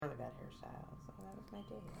style. So that was my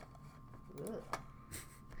day. Ugh.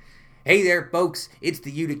 Hey there, folks. It's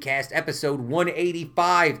the Uticast, episode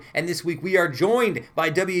 185, and this week we are joined by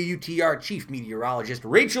WUTR Chief Meteorologist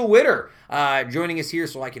Rachael Witter, joining us here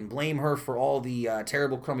so I can blame her for all the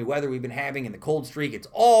terrible, crummy weather we've been having and the cold streak. It's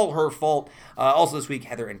all her fault. Also this week,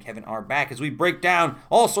 Heather and Kevin are back as we break down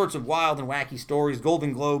all sorts of wild and wacky stories,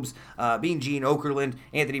 Golden Globes, Bean Gene, Okerland,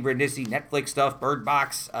 Anthony Brindisi, Netflix stuff, Bird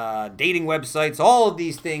Box, dating websites, all of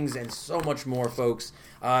these things and so much more, folks.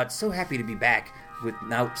 So happy to be back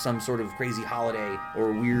without some sort of crazy holiday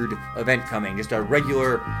or weird event coming. Just a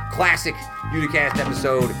regular, classic Uticast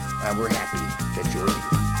episode. We're happy that you're here.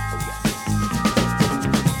 Oh, yes.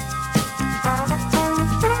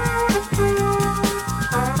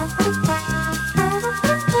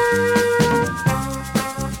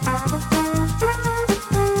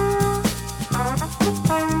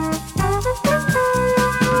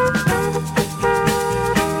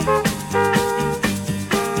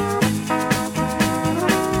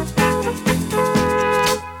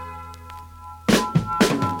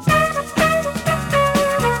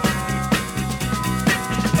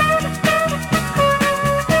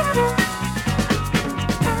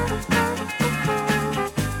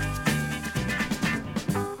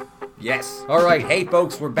 Yes. All right. Hey,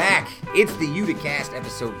 folks, we're back. It's the Uticast,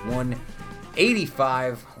 episode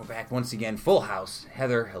 185. We're back once again. Full house.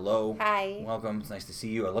 Heather, hello. Hi. Welcome. It's nice to see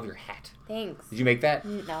you. I love your hat. Thanks. Did you make that?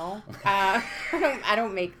 No. I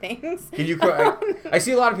don't make things. Can you? I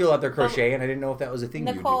see a lot of people out there crochet, and I didn't know if that was a thing.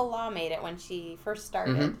 Nicole Law made it when she first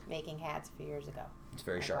started making hats a few years ago. It's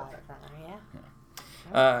very sharp.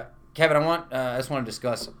 Yeah. Kevin, I just want to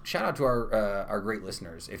discuss. Shout out to our great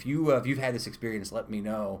listeners. If you've had this experience, let me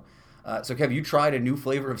know. So, Kev, you tried a new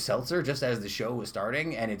flavor of seltzer just as the show was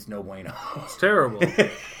starting, and it's no bueno. It's terrible.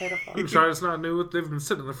 Pitiful. You tried, it's not new. They've been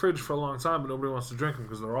sitting in the fridge for a long time, but nobody wants to drink them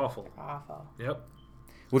because they're awful. Awful. Yep.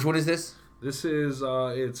 Which one is this? This is,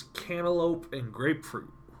 it's cantaloupe and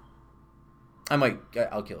grapefruit. I'll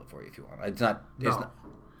kill it for you if you want. It's not.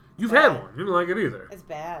 You've had one. You didn't like it either. It's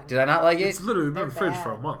bad. Did I not like it? It's literally been in the fridge bad.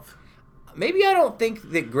 for a month. Maybe I don't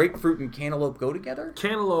think that grapefruit and cantaloupe go together.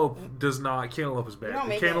 Cantaloupe does not. Cantaloupe is bad. You don't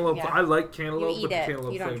make Cantaloupe. it, yeah. I like cantaloupe, You but eat the it.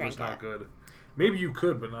 cantaloupe You don't flavor is drink not it. good. Maybe you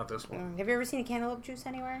could, but not this one. Have you ever seen a cantaloupe juice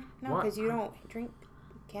anywhere? No, What? because you don't drink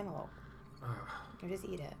cantaloupe. You just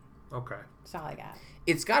eat it. Okay. That's all I got.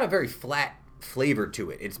 It's got a very flat flavor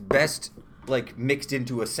to it. It's best mixed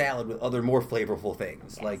into a salad with other more flavorful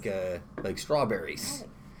things, Yes. like strawberries.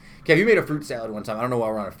 Kev, you made a fruit salad one time. I don't know why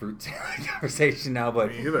we're on a fruit salad conversation now, but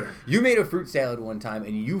Me either. you made a fruit salad one time,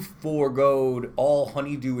 and you foregoed all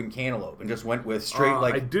honeydew and cantaloupe and just went with straight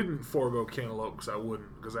I didn't forego cantaloupe because I wouldn't,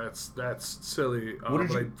 because that's silly. What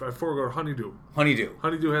did but I foregoed honeydew. honeydew.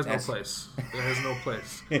 Honeydew has no place. It has no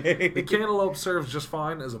place. The cantaloupe serves just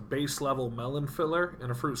fine as a base level melon filler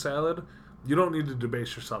in a fruit salad. You don't need to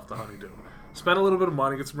debase yourself to honeydew. Spend a little bit of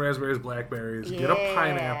money, get some raspberries, blackberries, get a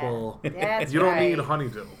pineapple. That's You don't right. need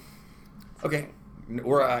honeydew. Okay,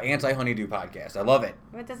 we're an anti-honeydew podcast. I love it.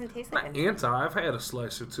 It doesn't taste like Not anything. I've had a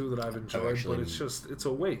slice or two that I've enjoyed, actually, but it's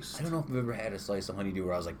a waste. I don't know if I've ever had a slice of honeydew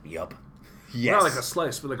where I was like, yup. Yes. Not like a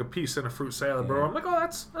slice, but like a piece in a fruit salad, bro. I'm like, oh,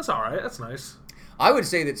 that's all right. That's nice. I would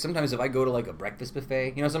say that sometimes if I go to a breakfast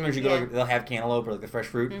buffet, sometimes you go they'll have cantaloupe or the fresh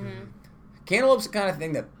fruit. Cantaloupe's the kind of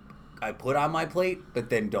thing that I put on my plate, but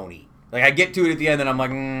then don't eat. I get to it at the end and I'm like,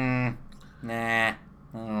 nah, I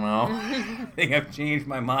don't know. I think I've changed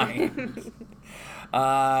my mind.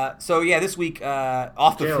 So yeah, this week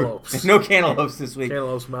off the Cantaloupes. fruit. No cantaloupes this week.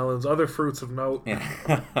 Cantaloupes, melons, other fruits of note.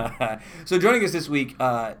 Yeah. So joining us this week,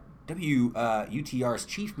 WUTR's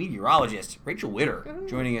Chief Meteorologist Rachael Witter,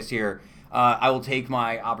 joining us here. I will take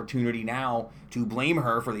my opportunity now to blame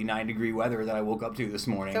her for the 9-degree weather that I woke up to this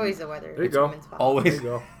morning. It's always the weather. There you It's go. women's fault. Always There you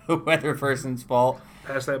go. the weather person's fault.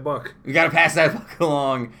 Pass that buck. We got to pass that buck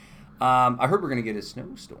along. I heard we're going to get a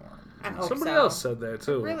snowstorm. I hope Somebody so. else said that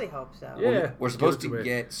too. I really hope so. Yeah. We're supposed Give it to me.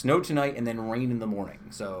 get snow tonight and then rain in the morning.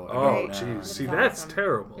 So I Oh, don't know. jeez. That's See, that's awesome.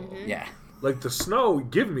 terrible. Yeah. Like the snow,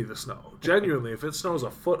 give me the snow. Genuinely, if it snows a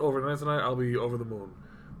foot overnight tonight, I'll be over the moon.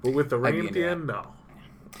 But with the I'd be rain at into the that. end, no.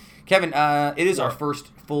 Kevin, it is our What? first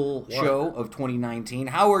full What? show of 2019.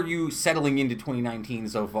 How are you settling into 2019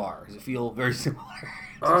 so far? Does it feel very similar?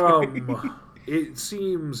 It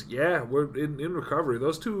seems, we're in recovery.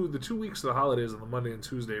 The 2 weeks of the holidays on the Monday and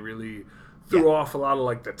Tuesday really threw off a lot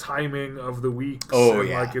of the timing of the weeks. Oh, and,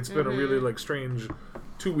 yeah. it's been a really strange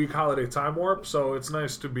 2-week holiday time warp. So it's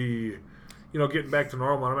nice to be, getting back to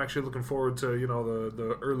normal. And I'm actually looking forward to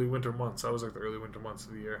the early winter months. I was like the early winter months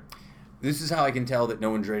of the year. This is how I can tell that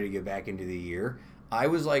no one's ready to get back into the year. I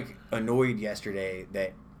was annoyed yesterday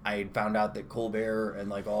that I found out that Colbert and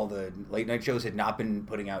like all the late night shows had not been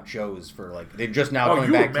putting out shows for like they're just now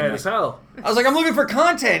coming back. Oh, you were mad as hell. I was like, I'm looking for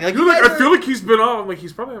content. Like, I feel like he's been off. I'm like,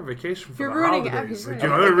 he's probably on vacation for You're the ruining it. holidays. Like,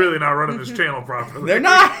 they're really not running this channel properly. They're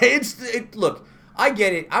not. Look. I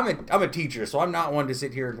get it. I'm a teacher, so I'm not one to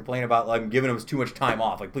sit here and complain about like giving them too much time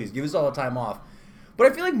off. Like, please give us all the time off.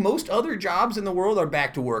 But I feel like most other jobs in the world are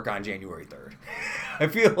back to work on January 3rd. I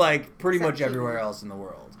feel like pretty Except much TV. everywhere else in the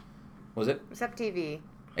world. Was it? Except TV.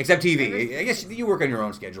 Except TV. I guess you work on your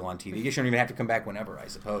own schedule on TV. I guess you don't even have to come back whenever, I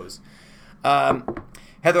suppose.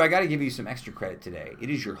 Heather, I got to give you some extra credit today. It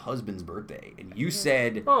is your husband's birthday, and you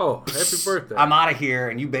said, "Oh, happy birthday!" I'm out of here,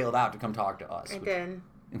 and you bailed out to come talk to us. I did.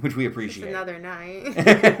 Which we appreciate. Just another night.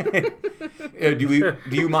 Do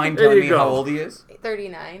you mind telling me how old he is?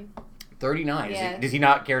 39. 39. Yeah. Does he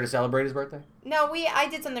not care to celebrate his birthday? No, I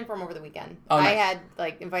did something for him over the weekend. Oh, nice. I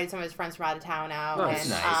had invited some of his friends from out of town out, Nice. and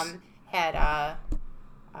Nice. had a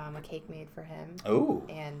cake made for him. Oh.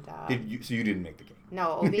 And so you didn't make the cake?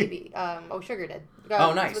 No, baby. Sugar did.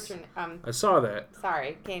 Oh, nice. What's her, I saw that.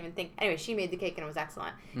 Sorry, can't even think. Anyway, she made the cake and it was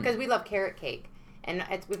excellent because we love carrot cake. And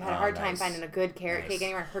we've had a hard time finding a good carrot cake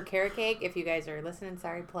anywhere. Her carrot cake, if you guys are listening,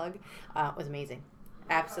 sorry, plug, was amazing.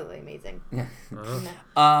 Absolutely amazing. Hear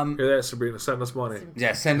that, Sabrina? Send us money.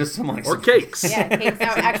 Yeah, send us some money. Or cakes. Yeah, cakes. No,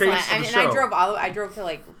 excellent. Cakes for the And show. I drove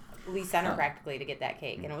to Lee Center practically to get that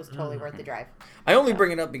cake, and it was totally worth the drive. I only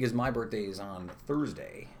bring it up because my birthday is on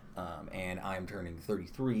Thursday, and I'm turning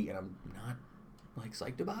 33, and I'm not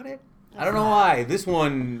psyched about it. I don't know why. This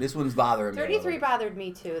one's bothering me. 33 bothered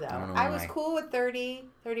me too, though. I don't know I was why. cool with 30,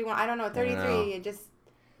 31. I don't know. 33,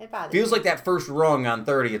 it bothered Feels me. like that first rung on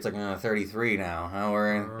 30. It's like 33 now. Huh?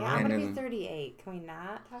 Yeah, I'm going to be 38. Can we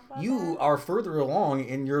not talk about You that? are further along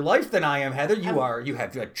in your life than I am, Heather. You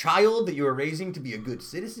have a child that you are raising to be a good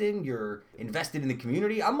citizen. You're invested in the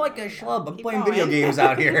community. I'm like a schlub. I'm playing video games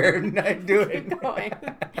out here. Not doing. Keep going.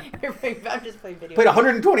 I'm just playing video Played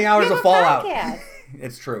 120 hours You of have a Fallout. podcast.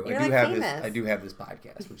 It's true. You're I do famous. have this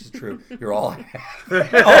podcast, which is true. You're all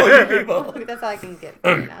all you people. That's all I can get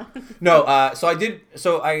right now. No, I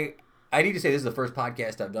need to say this is the first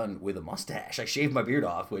podcast I've done with a mustache. I shaved my beard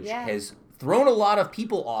off, which has thrown a lot of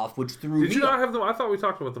people off, which threw me Did you not off. have them? I thought we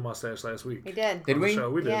talked about the mustache last week. We did. Did On the we? show.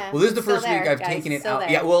 We did. Yeah. Well, this is the Still first there, week I've guys, taken it still out. there.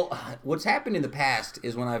 Yeah, well, what's happened in the past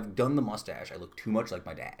is when I've done the mustache, I look too much like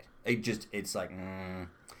my dad. It's like,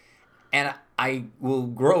 and I will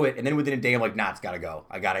grow it, and then within a day, I'm like, nah, it's gotta go.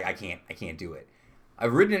 I can't do it.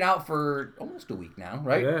 I've ridden it out for almost a week now,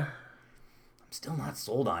 right? Yeah. I'm still not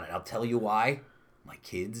sold on it. I'll tell you why. My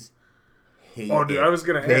kids hate Oh, dude, it. I was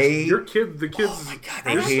gonna ask the kids. Oh my god, I'm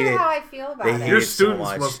they not hate sure it. how I feel about They it. hate Your it so students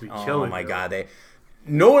much. must be Oh killing my you. god,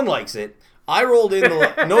 no one likes it. I rolled in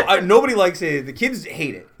nobody likes it. The kids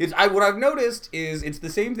hate it. What I've noticed is it's the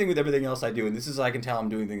same thing with everything else I do, and this is how I can tell I'm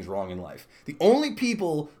doing things wrong in life. The only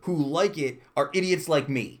people who like it are idiots like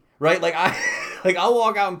me, right? I'll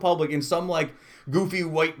walk out in public and some goofy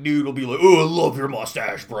white dude will be like, "Oh, I love your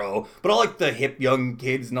mustache, bro," but all the hip young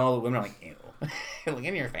kids and all the women are like, "Ew, look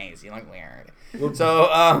in your face, you look weird." So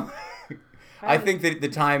I think that the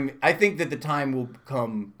time will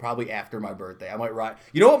come probably after my birthday. I might ride.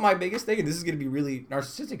 You know what my biggest thing, and this is going to be really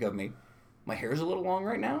narcissistic of me. My hair's a little long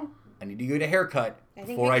right now. I need to get a haircut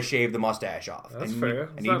before I shave the mustache off. That's fair.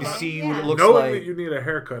 I need to see what it Yeah. looks Knowing like. that you need a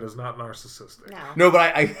haircut is not narcissistic. No, but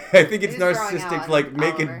I think it's It is growing narcissistic out to on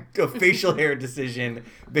make Oliver. a facial hair decision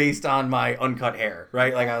based on my uncut hair,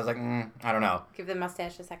 right? I was like, I don't know. Give the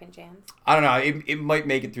mustache a second chance. I don't know. It might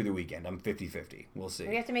make it through the weekend. I'm 50-50. We'll see.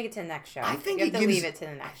 We have to make it to the next show. I think you have it to gives, leave it to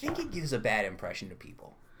the next I think show. it gives a bad impression to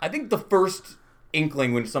people. I think the first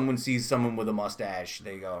inkling when someone sees someone with a mustache,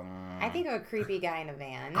 they go. I think of a creepy guy in a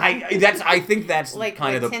van. I think that's like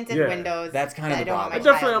kind of with the. tinted yeah. windows. That's kind of I the don't want problem. my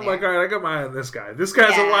I definitely child am like, there. all right, I got my eye on this guy. This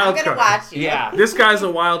guy's a wild I'm gonna card. watch you. Yeah. This guy's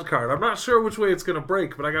a wild card. I'm not sure which way it's gonna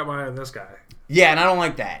break, but I got my eye on this guy. Yeah, and I don't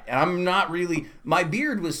like that. And I'm not really. My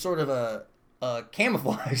beard was sort of a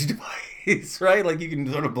camouflage device, right? Like you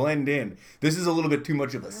can sort of blend in. This is a little bit too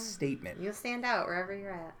much of a statement. You'll stand out wherever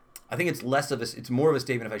you're at. I think it's it's more of a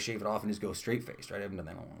statement if I shave it off and just go straight faced, right? I haven't done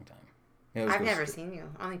that in a long time. I've never seen you.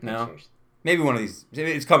 Only No? pictures. Maybe one of these.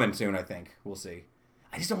 It's coming soon, I think. We'll see.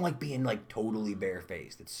 I just don't like being totally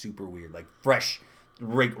barefaced. It's super weird. Fresh,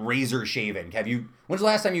 razor shaven. When's the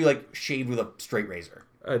last time you shaved with a straight razor?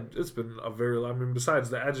 It's been a very. I mean,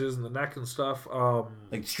 besides the edges and the neck and stuff,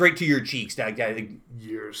 Straight to your cheeks.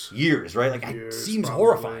 years. Years, right? It Years, seems probably.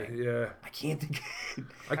 horrifying. Yeah, I can't think.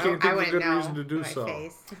 I can't think of a wouldn't good know reason to do my so.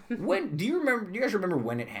 face. When do you guys remember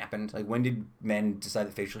when it happened? When did men decide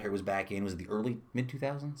that facial hair was back in? Was it the early mid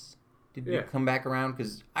 2000s? Did it come back around?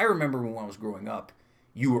 Because I remember when I was growing up,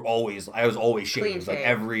 I was always Clean shaved like shave.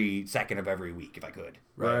 every second of every week if I could.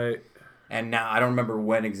 Right. And now I don't remember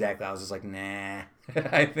when exactly. I was just like, nah.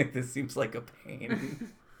 I think this seems like a pain.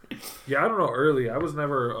 Yeah, I don't know. Early, I was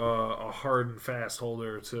never a hard and fast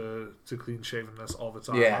holder to clean shavenness all the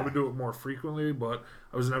time. Yeah. I would do it more frequently, but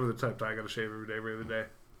I was never the type that I got to shave every other day.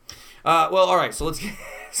 Well, all right. So let's get.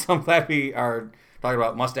 So I'm glad we are talking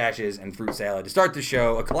about mustaches and fruit salad to start the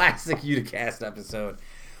show. A classic Uticast episode.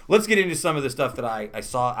 Let's get into some of the stuff that I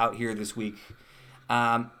saw out here this week.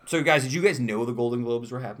 So, guys, did you guys know the Golden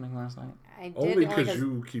Globes were happening last night? I did Only because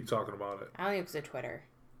you keep talking about it. only because of Twitter.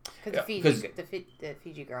 Because Yeah, the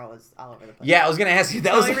Fiji girl was all over the place. Yeah, I was gonna ask you.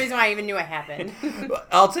 That the was only reason why I even knew it happened.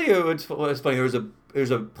 I'll tell you what's funny. There was a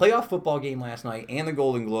playoff football game last night and the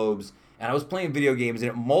Golden Globes, and I was playing video games,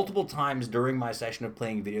 and multiple times during my session of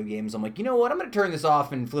playing video games, I'm like, you know what? I'm gonna turn this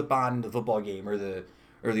off and flip on the football game or the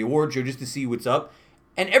award show just to see what's up.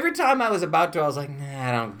 And every time I was about to, I was like, nah,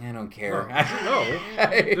 I don't care. No,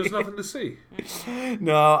 there's nothing to see.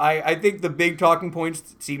 No, I think the big talking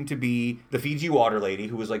points seem to be the Fiji water lady,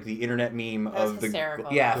 who was like the internet meme of hysterical.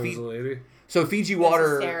 the yeah. There's a lady. So Fiji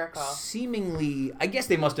water hysterical. seemingly, I guess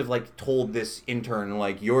they must have like told this intern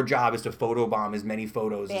like your job is to photobomb as many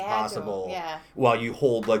photos as possible, while you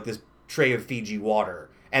hold like this tray of Fiji water.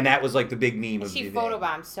 And that was like the big meme of the day. She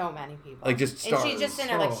photobombed so many people. Like just stars. And she just in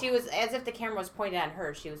her, like she was, as if the camera was pointed at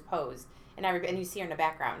her, she was posed. And you see her in the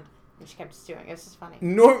background. And she kept just doing it. It was just funny.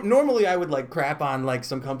 Normally I would like crap on like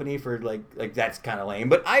some company for like that's kind of lame.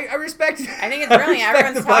 But I respect I think it's brilliant.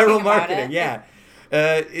 Everyone's talking about it. Yeah.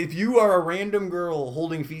 If you are a random girl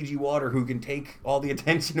holding Fiji water who can take all the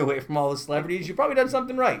attention away from all the celebrities, you've probably done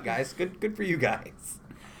something right, guys. Good for you guys.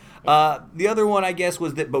 The other one, I guess,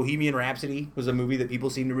 was that Bohemian Rhapsody was a movie that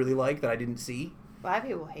people seem to really like that I didn't see. A lot of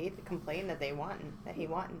people complain that he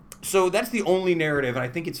won. So that's the only narrative, and I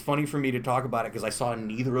think it's funny for me to talk about it because I saw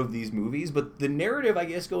neither of these movies. But the narrative, I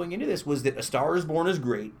guess, going into this was that A Star Is Born is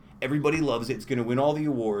great. Everybody loves it. It's going to win all the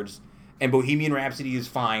awards. And Bohemian Rhapsody is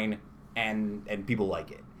fine, and people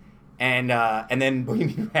like it. And then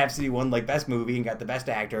Bohemian Rhapsody won like Best Movie and got the Best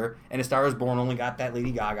Actor, and A Star Is Born only got that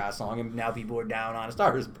Lady Gaga song, and now people are down on A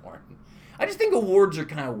Star Is Born. I just think awards are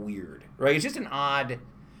kind of weird, right? It's just an odd...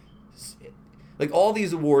 Like, all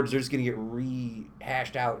these awards, they're just going to get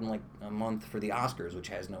rehashed out in, like, a month for the Oscars, which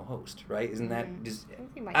has no host, right? Isn't that just...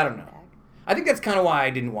 I don't know. I think that's kind of why I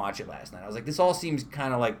didn't watch it last night. I was like, this all seems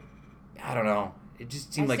kind of like... I don't know. It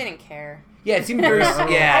just seemed like... I just didn't care. Yeah, it seemed very...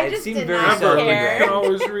 it seemed very self-indulgent. You can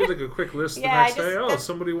always read, like, a quick list the next day. Oh,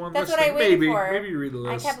 somebody won this thing. That's what I waited for. Maybe you read the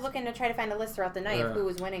list. I kept looking to try to find a list throughout the night of who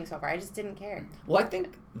was winning so far. I just didn't care. Well, I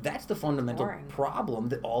think that's the fundamental problem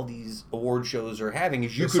that all these award shows are having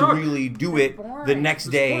is you could suck. really do it the next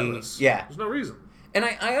day. Pointless. Yeah. There's no reason. And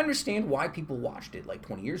I understand why people watched it like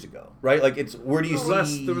 20 years ago, right? Like, it's where do you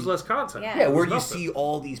see... There was less content. Yeah, where do you see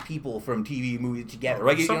all these people from TV movies together,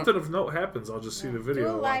 right? If something of note happens, I'll just see the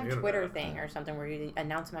video. Do a live on the Twitter thing or something where you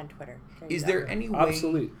announce them on Twitter. Is there any way...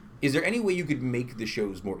 Absolutely. Is there any way you could make the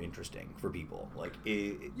shows more interesting for people? Like,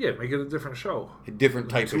 yeah, make it a different show. A different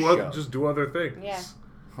type of show. Just do other things. Yeah.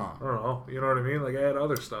 Huh. I don't know. You know what I mean? Like, add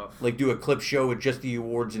other stuff. Like, do a clip show with just the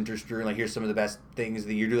awards interspersed. Like, here's some of the best things of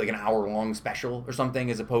the year. Do like an hour-long special or something,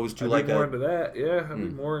 as opposed to I'd be more into that. Yeah, I'd be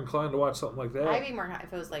more inclined to watch something like that. I'd be more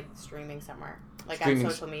if it was like streaming somewhere, like on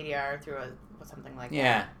social media or through something like that.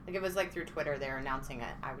 Yeah. Like if it was like through Twitter, they're announcing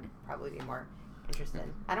it. I would probably be more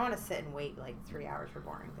interested. I don't want to sit and wait like 3 hours for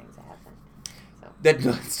boring things to happen. So. That's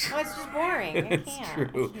true. No, it's just boring. I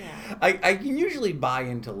can't. True. I can usually buy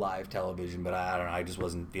into live television, but I don't know. I just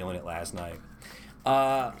wasn't feeling it last night.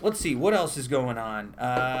 Let's see. What else is going on?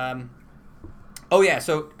 Oh, yeah.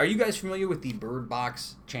 So are you guys familiar with the Bird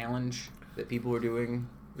Box Challenge that people are doing?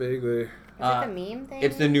 Vaguely. Is it the meme thing?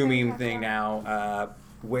 It's the new meme thing now,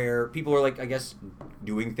 where people are, like, I guess,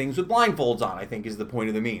 doing things with blindfolds on, I think is the point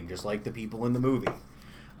of the meme, just like the people in the movie.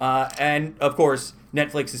 And, of course,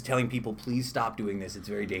 Netflix is telling people, please stop doing this. It's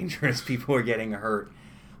very dangerous. People are getting hurt.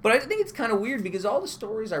 But I think it's kind of weird because all the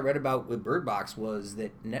stories I read about with Bird Box was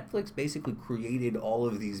that Netflix basically created all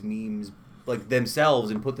of these memes like themselves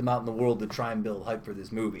and put them out in the world to try and build hype for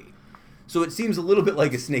this movie. So it seems a little bit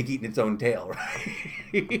like a snake eating its own tail,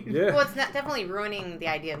 right? Yeah. Well, it's definitely ruining the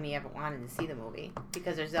idea of me ever wanting to see the movie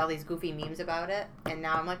because there's all these goofy memes about it, and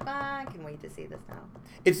now I'm like, I can wait to see this now.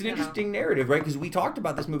 It's an interesting narrative, right? Because we talked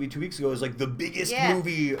about this movie 2 weeks ago as like the biggest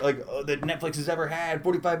movie that Netflix has ever had,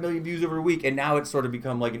 45 million views over a week, and now it's sort of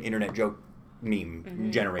become like an internet joke meme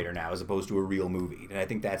generator now as opposed to a real movie. And I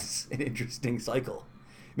think that's an interesting cycle.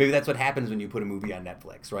 Maybe that's what happens when you put a movie on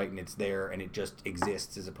Netflix, right? And it's there and it just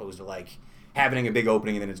exists as opposed to like having a big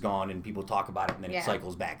opening and then it's gone and people talk about it and then it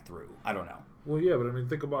cycles back through. I don't know. Well, yeah, but I mean,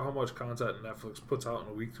 think about how much content Netflix puts out on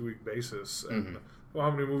a week-to-week basis, and well,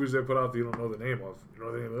 how many movies they put out that you don't know the name of. You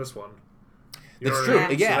know the name of this one. That's true.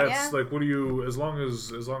 Yeah. So that's like, what do you? As long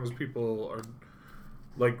as people are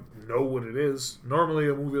like know what it is. Normally,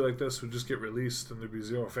 a movie like this would just get released, and there'd be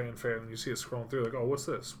zero fanfare, and you see it scrolling through, like, oh, what's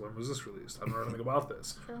this? When was this released? I don't know anything about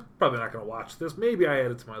this. Sure. Probably not going to watch this. Maybe I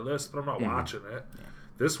add it to my list, but I'm not watching it. Yeah.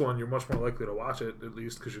 This one, you're much more likely to watch it, at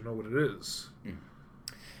least because you know what it is.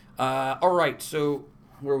 All right, so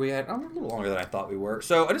where are we at? I'm a little longer than I thought we were.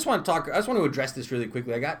 So I just want to address this really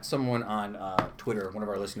quickly. I got someone on Twitter, one of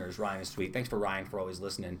our listeners, Ryan, is tweet. Thanks for Ryan for always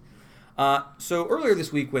listening. So earlier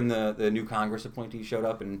this week, when the new Congress appointee showed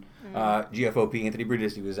up and GFOP Anthony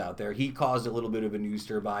Brindisi was out there, he caused a little bit of a news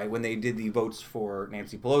stir by when they did the votes for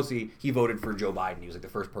Nancy Pelosi. He voted for Joe Biden. He was like the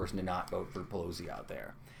first person to not vote for Pelosi out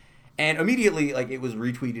there, and immediately like it was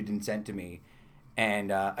retweeted and sent to me.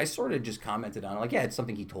 And I sort of just commented on it, like, yeah, it's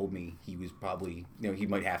something he told me he was probably, he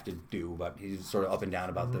might have to do, but he's sort of up and down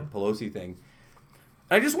about the Pelosi thing.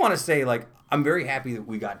 And I just want to say, like, I'm very happy that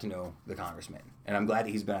we got to know the congressman, and I'm glad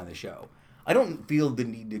that he's been on the show. I don't feel the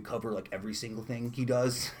need to cover, like, every single thing he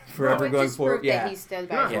does forever going forward. Yeah, he stood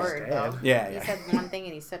by his word, though. Yeah, he said one thing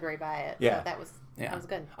and he stood right by it. Yeah. So that was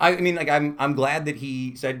good. I mean, like, I'm glad that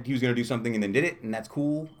he said he was going to do something and then did it, and that's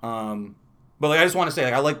cool. But like, I just want to say,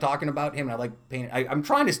 like, I like talking about him, and I like paying. I'm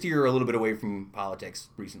trying to steer a little bit away from politics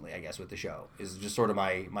recently, I guess, with the show. Is just sort of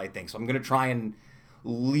my thing. So I'm going to try and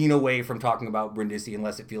lean away from talking about Brindisi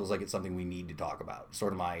unless it feels like it's something we need to talk about.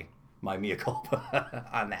 Sort of my mea culpa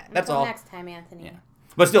on that. That's Until all. Next time, Anthony. Yeah.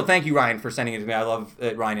 But still, thank you, Ryan, for sending it to me. I love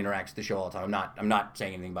that Ryan interacts with the show all the time. I'm not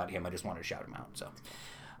saying anything about him. I just wanted to shout him out. So,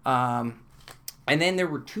 and then there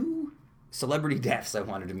were two celebrity deaths I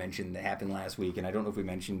wanted to mention that happened last week, and I don't know if we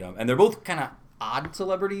mentioned them. And they're both kind of odd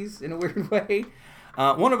celebrities in a weird way.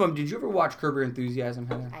 One of them, did you ever watch Curb Your Enthusiasm,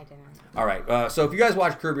 Heather? I didn't. All right. So if you guys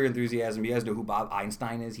watch Curb Your Enthusiasm, you guys know who Bob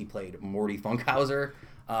Einstein is. He played Morty Funkhauser.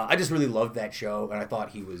 I just really loved that show, and I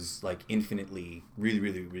thought he was like infinitely, really,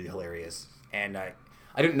 really, really hilarious. And I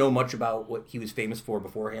didn't know much about what he was famous for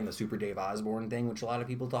beforehand, the Super Dave Osborne thing, which a lot of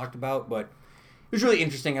people talked about, but it was really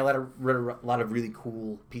interesting. I read a lot of really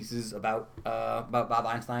cool pieces about Bob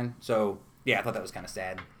Einstein. So yeah, I thought that was kind of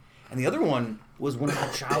sad. And the other one was one of my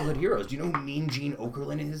childhood heroes. Do you know who Mean Gene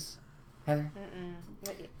Okerland is, Heather?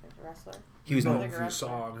 What, a wrestler? He was if you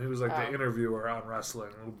saw him. He was like the interviewer on wrestling,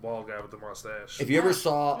 a little bald guy with the mustache. If you ever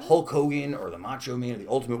saw Hulk Hogan or the Macho Man or the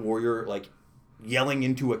Ultimate Warrior, like yelling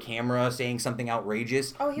into a camera, saying something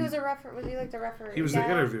outrageous. Oh, he was a referee. Was he like the referee? He was the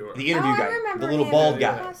interviewer. The interview guy. I remember the little him. bald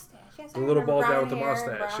guy. Yes, the little bald guy with the hair,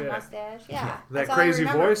 mustache. brown mustache. Yeah. That crazy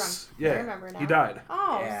voice. I remember now. He died.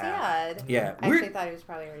 Oh, sad. Yeah. I actually thought he was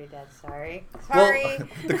probably already dead. Sorry. Well,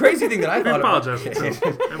 the crazy thing that I thought about...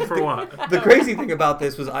 And for what? The crazy thing about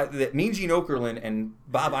this was that Mean Gene Okerland and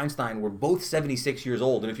Bob Einstein were both 76 years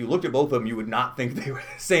old, and if you looked at both of them, you would not think they were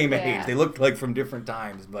the same age. They looked like from different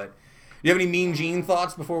times, but... Do you have any Mean Gene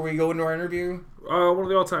thoughts before we go into our interview? One of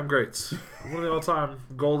the all-time greats. One of the all-time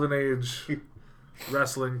golden age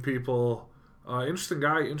wrestling people. Interesting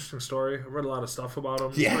guy, interesting story. I read a lot of stuff about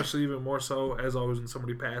him, especially even more so, as always, when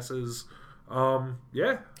somebody passes.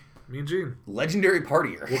 Mean Gene. Legendary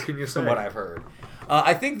partier. What can you say? From what I've heard.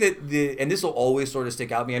 I think that and this will always sort of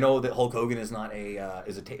stick out to me. I know that Hulk Hogan is not a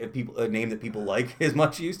name that people like as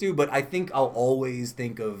much used to, but I think I'll always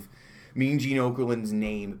think of Mean Gene Okerland's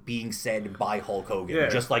name being said by Hulk Hogan. Yeah.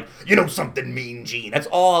 Just like, you know something, Mean Gene. That's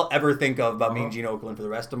all I'll ever think of about Mean Gene Okerland for the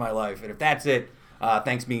rest of my life. And if that's it,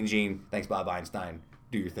 thanks Mean Gene. Thanks Bob Einstein.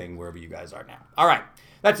 Do your thing wherever you guys are now. All right.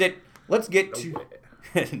 That's it. Let's get to...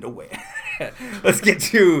 No way. Let's get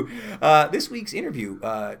to this week's interview.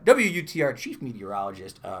 WUTR Chief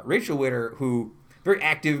Meteorologist, Rachael Witter, who... very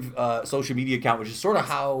active social media account, which is sort of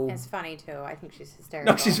how... It's funny, too. I think she's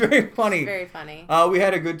hysterical. No, she's very funny. She's very funny. We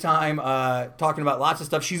had a good time talking about lots of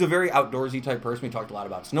stuff. She's a very outdoorsy type person. We talked a lot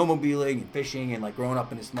about snowmobiling and fishing and like growing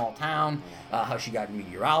up in a small town, how she got into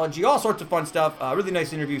meteorology, all sorts of fun stuff. Really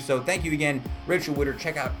nice interview. So thank you again, Rachael Witter.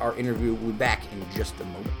 Check out our interview. We'll be back in just a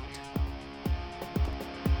moment.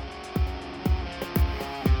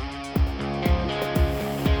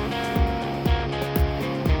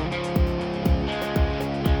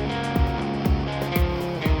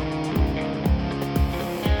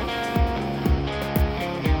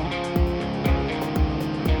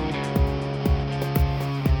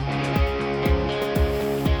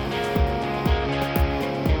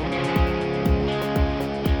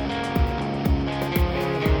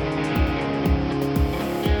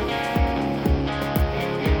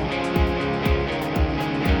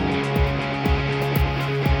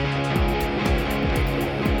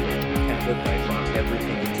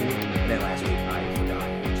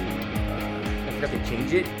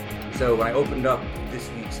 So when I opened up this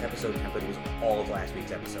week's episode template, it was all of last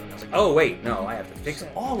week's episode. And I was like, oh, wait, no, I have to fix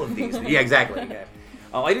all of these. Yeah, exactly. Yeah.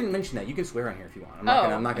 Oh, I didn't mention that. You can swear on here if you want.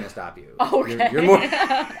 I'm not gonna stop you. Okay. You're more...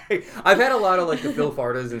 I've had a lot of like the Phil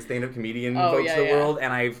Fardas and stand-up comedian folks of the world,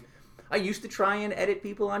 and I used to try and edit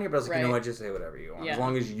people on here, but I was like, you know what, just say whatever you want. As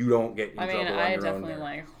long as you don't get in trouble on your own. I definitely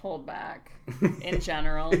like hold back in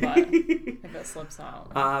general, but if it slips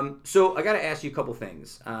out. So I got to ask you a couple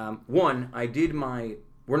things. One,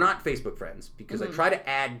 we're not Facebook friends because I try to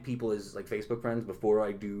add people as like Facebook friends before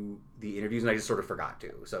I do the interviews, and I just sort of forgot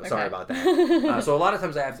to. So sorry about that. So a lot of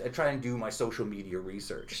times I try and do my social media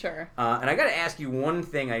research. Sure. And I got to ask you one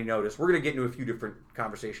thing I noticed. We're going to get into a few different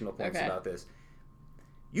conversational points about this.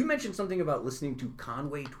 You mentioned something about listening to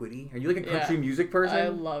Conway Twitty. Are you like a country music person? I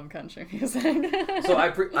love country music. So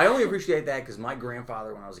I only appreciate that because my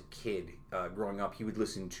grandfather, when I was a kid growing up, he would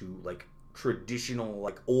listen to like traditional,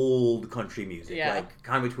 like old country music, like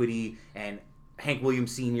Conway Twitty and Hank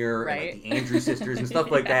Williams Sr. and like the Andrews Sisters and stuff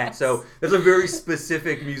like that. So there's a very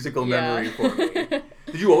specific musical memory for me.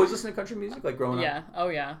 Did you always listen to country music, like growing up? Yeah. Oh,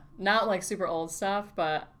 yeah. Not like super old stuff,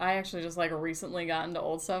 but I actually just like recently got into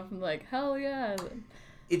old stuff and like, hell yeah.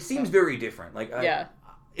 It seems very different. Like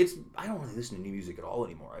I don't really listen to new music at all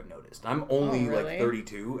anymore, I've noticed. I'm only like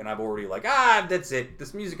 32 and I'm already like, that's it.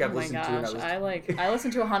 This music I've listened to. I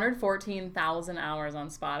listened to 114,000 hours on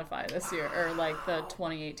Spotify this year, or like the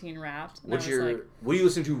 2018 Wrapped. What do you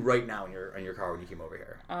listen to right now in your car when you came over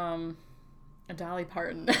here? A Dolly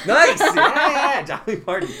Parton. Nice! Yeah, Dolly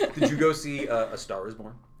Parton. Did you go see A Star Is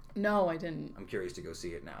Born? No, I didn't. I'm curious to go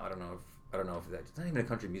see it now. I don't know if that's... It's not even a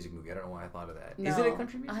country music movie. I don't know why I thought of that. No, is it a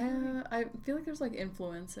country music movie? I feel like there's like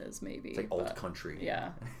influences, maybe. It's like old country.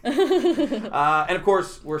 Yeah. And of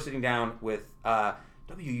course, we're sitting down with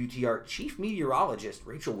WUTR Chief Meteorologist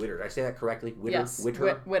Rachael Witter. Did I say that correctly? Witter? Yes.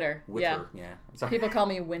 Witter? Witter. Yeah. People call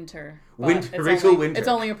me Winter. Rachael Winter. It's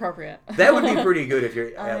only appropriate. That would be pretty good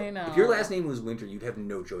if I know. If your last name was Winter, you'd have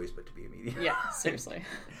no choice but to be a meteorologist. Yeah, seriously.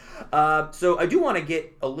 So I do want to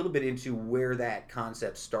get a little bit into where that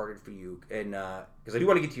concept started for you, and because I do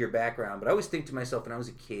want to get to your background, but I always think to myself, when I was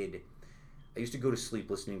a kid, I used to go to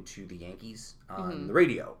sleep listening to the Yankees on the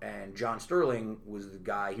radio, and John Sterling was the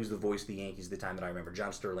guy, he was the voice of the Yankees at the time that I remember,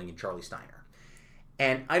 John Sterling and Charlie Steiner.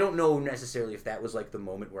 And I don't know necessarily if that was like the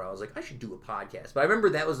moment where I was like, I should do a podcast, but I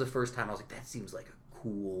remember that was the first time I was like, that seems like a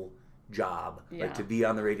cool job, like to be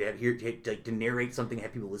on the radio, to narrate something,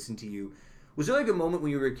 have people listen to you. Was there like a moment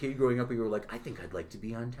when you were a kid growing up where you were like, I think I'd like to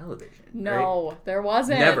be on television? No, right? There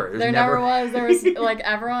wasn't. Never. There never was. There was like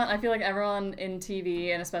everyone, I feel like everyone in TV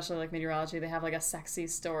and especially like meteorology, they have like a sexy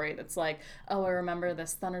story that's like, oh, I remember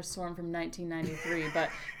this thunderstorm from 1993. But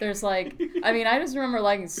there's like, I mean, I just remember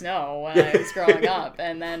liking snow when I was growing up.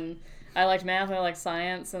 And then I liked math, I liked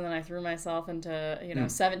science, and then I threw myself into,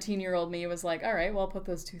 17-year-old me was like, all right, well, put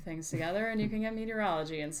those two things together and you can get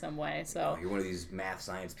meteorology in some way. So you're one of these math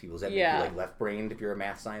science people. Does that make you like left-brained if you're a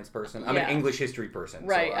math science person? I'm an English history person.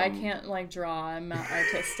 Right, so I can't like draw. I'm not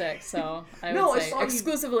artistic, so I would say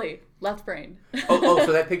exclusively left-brained.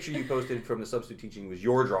 So that picture you posted from the substitute teaching was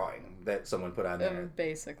your drawing that someone put on there.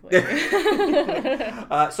 Basically.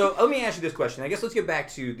 So let me ask you this question. I guess let's get back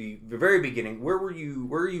to the very beginning. Where were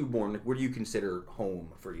you born? Where do you consider home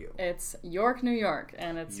for you? It's York, New York,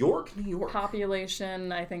 and it's York, New York.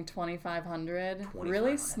 Population, I think 2,500.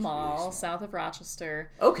 Really small, south of Rochester.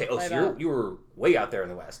 Okay. Oh, so you were way out there in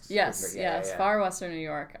the west. Yes, far western New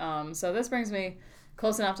York. So this brings me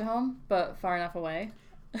close enough to home, but far enough away.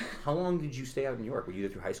 How long did you stay out in New York? Were you there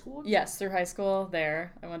through high school? Yes, through high school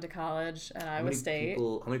there. I went to college at Iowa State.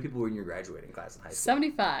 How many people were in your graduating class in high school?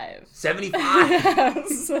 75. 75?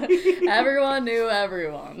 Yes. Everyone knew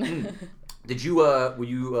everyone. Did you, were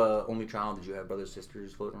you only child? Did you have brothers,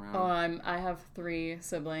 sisters floating around? Oh, I have 3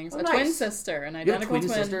 siblings. A twin sister, an identical twin.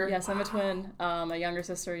 Sister? Yes, I'm a twin. A younger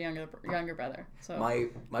sister, younger brother. So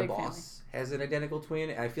my boss has an identical twin,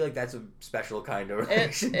 and I feel like that's a special kind of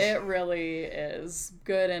relationship. It really is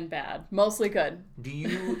good and bad. Mostly good. Do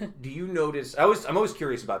you notice? I'm always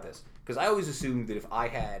curious about this because I always assumed that if I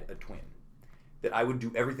had a twin, that I would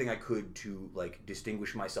do everything I could to like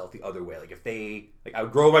distinguish myself the other way. Like if I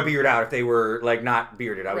would grow my beard out if they were like not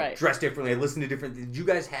bearded. I would dress differently. I'd listen to different. Did you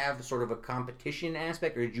guys have sort of a competition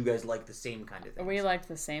aspect, or did you guys like the same kind of things? We liked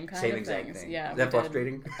the same kind of things. Yeah. Is that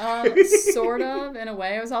frustrating? Sort of in a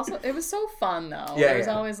way. It was so fun though. Yeah, it was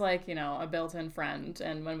always like a built-in friend,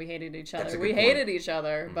 and when we hated each other, hated each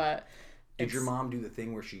other, but. Did your mom do the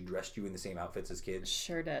thing where she dressed you in the same outfits as kids?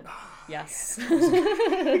 Sure did. Yes.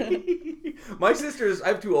 My sisters, I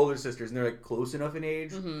have 2 older sisters, and they're like close enough in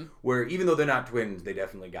age where even though they're not twins, they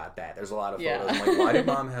definitely got that. There's a lot of photos. I'm like, why did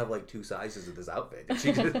mom have like 2 sizes of this outfit? Did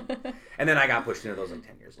she just... And then I got pushed into those like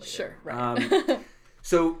 10 years later. Sure, right.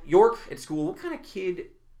 So York at school, what kind of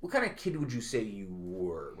kid would you say you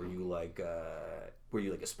were? Were you like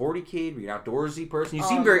a sporty kid? Were you an outdoorsy person? You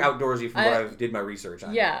seem very outdoorsy from what I did my research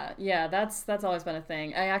on. Yeah, that's always been a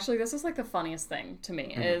thing. This is like the funniest thing to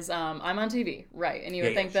me is I'm on TV, right? And you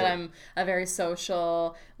would think that I'm a very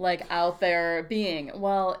social, like out there being.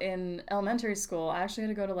 Well, in elementary school, I actually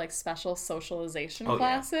had to go to like special socialization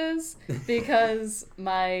classes because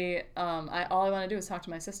my all I wanted to do was talk to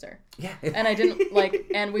my sister. Yeah. And I didn't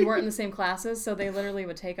and we weren't in the same classes, so they literally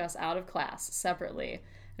would take us out of class separately.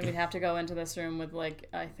 And we'd have to go into this room with, like,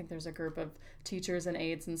 I think there's a group of teachers and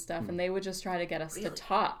aides and stuff, and they would just try to get us to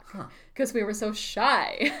talk because we were so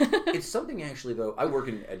shy. It's something, actually, though. I work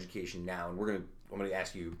in education now, and I'm going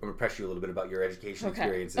to press you a little bit about your education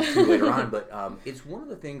experiences too later on, but it's one of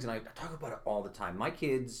the things, and I talk about it all the time. My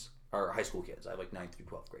kids are high school kids. I have, like, 9th through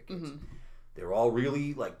 12th grade kids. They're all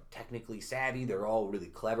really, like, technically savvy. They're all really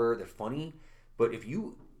clever. They're funny. But if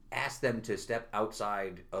you ask them to step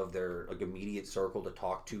outside of their like immediate circle to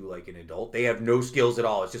talk to like an adult, they have no skills at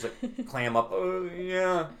all. It's just like clam up. Oh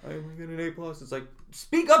yeah, I'm getting an A+. It's like,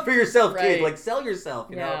 speak up for yourself, kid. Like, sell yourself.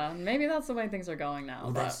 You know? Maybe that's the way things are going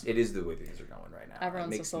now. Well, it is the way things are going right now.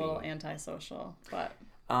 Everyone's just a little antisocial. But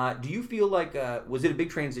do you feel like was it a big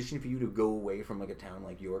transition for you to go away from like a town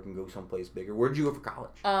like York and go someplace bigger? Where did you go for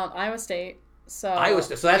college? Iowa State. So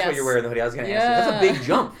that's why you're wearing the hoodie. I was going to ask you. That's a big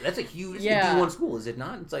jump. That's a huge D1 school, is it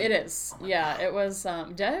not? It's like, it is. Oh it was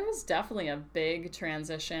definitely a big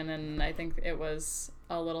transition, and I think it was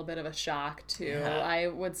a little bit of a shock too. I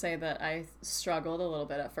would say that I struggled a little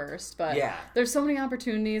bit at first, but there's so many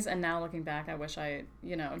opportunities, and now looking back, I wish I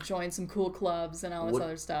joined some cool clubs and all this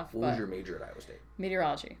other stuff. What was your major at Iowa State?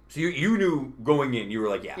 Meteorology. So you knew going in, you were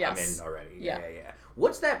like, I'm in already. Yeah.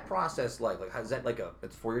 What's that process like? Like, is that like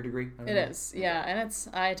it's a 4-year degree? It is, and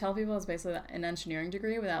I tell people it's basically an engineering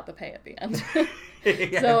degree without the pay at the end.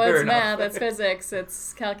 So it's math, it's physics,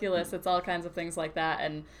 it's calculus, it's all kinds of things like that,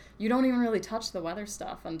 and you don't even really touch the weather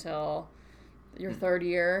stuff until your 3rd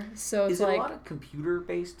year. So it's is it a lot of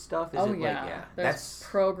computer-based stuff? There's that's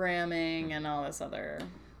programming and all this other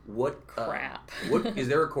crap. Is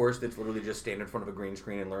there a course that's literally just stand in front of a green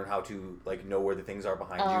screen and learn how to like know where the things are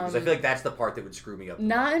behind you? Because I feel like that's the part that would screw me up.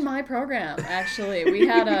 Not in my program, actually. We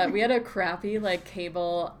had a crappy like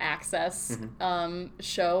cable access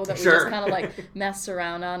show that we just kind of like messed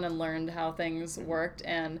around on and learned how things worked.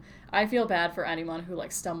 And I feel bad for anyone who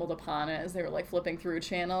like stumbled upon it as they were like flipping through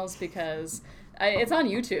channels because it's on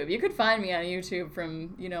YouTube. You could find me on YouTube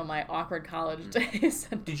from, my awkward college days.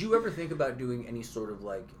 Did you ever think about doing any sort of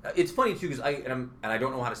like... it's funny, too, because I don't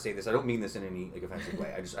know how to say this. I don't mean this in any like offensive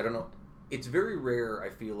way. I don't know. It's very rare, I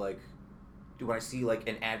feel like, when I see like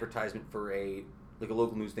an advertisement for a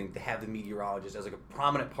local news thing to have the meteorologist as like a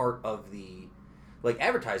prominent part of the like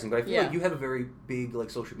advertising, but I feel like you have a very big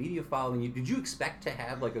like social media following. Did you expect to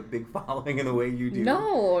have like a big following in the way you do?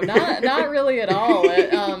 No, not really at all.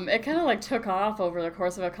 It kind of like took off over the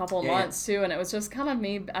course of a couple of months too, and it was just kind of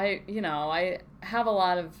me. I have a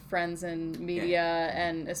lot of friends in media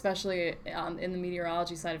and especially in the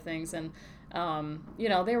meteorology side of things, and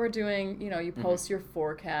they were doing you post your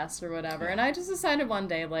forecast or whatever, and I just decided one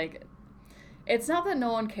day like it's not that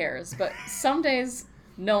no one cares, but some days.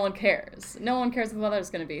 No one cares. No one cares what the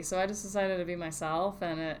weather's going to be. So I just decided to be myself,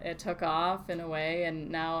 and it took off in a way,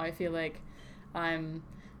 and now I feel like I'm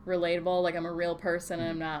relatable, like I'm a real person, and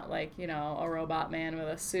I'm not like, a robot man with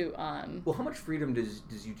a suit on. Well, how much freedom does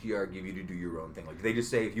UTR give you to do your own thing? Like, do they just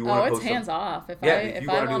say if you want to post it's hands off. If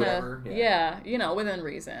I want to, within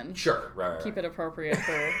reason. Sure, right. Keep it appropriate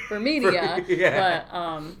for media. But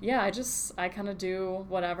I kind of do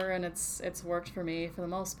whatever, and it's worked for me for the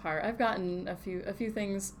most part. I've gotten a few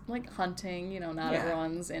things like hunting. Not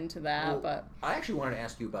everyone's into that, but I actually wanted to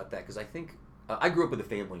ask you about that because I think. I grew up with a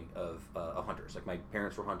family of hunters. Like, my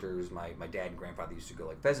parents were hunters. My dad and grandfather used to go,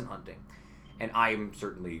 like, pheasant hunting. And I'm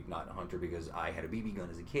certainly not a hunter because I had a BB gun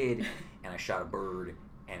as a kid, and I shot a bird,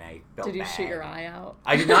 and I felt bad. Did you shoot your eye out?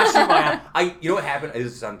 I did not shoot my eye. You know what happened?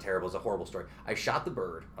 This sounds terrible. It's a horrible story. I shot the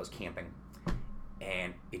bird. I was camping,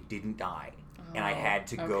 and it didn't die. And I had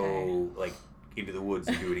to go, like, into the woods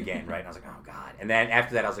and do it again, right? And I was like, oh, God. And then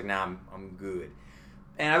after that, I was like, nah, I'm good.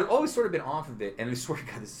 And I've always sort of been off of it, and I swear to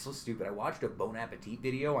God, this is so stupid. I watched a Bon Appetit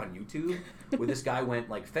video on YouTube where this guy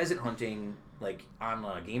went, like, pheasant hunting, like, on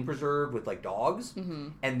a game preserve with, like, dogs,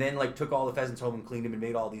 and then, like, took all the pheasants home and cleaned them and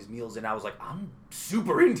made all these meals, and I was like, I'm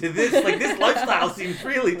super into this. Like, this lifestyle seems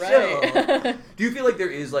really chill. Do you feel like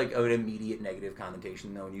there is, like, an immediate negative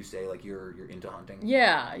connotation, though, when you say, like, you're into hunting?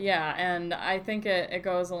 Yeah, and I think it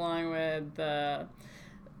goes along with the...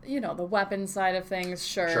 the weapon side of things,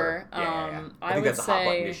 sure. Yeah. I think that's a hot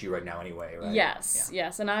button issue right now anyway, right?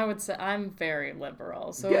 Yes. And I would say I'm very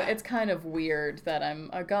liberal. So it's kind of weird that I'm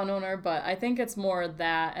a gun owner, but I think it's more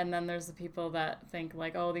that, and then there's the people that think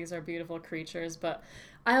like, oh, these are beautiful creatures, but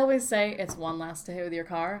I always say it's one less to hit with your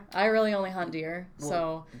car. I really only hunt deer,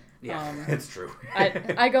 so... Yeah, it's true.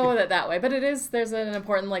 I go with it that way, but there's an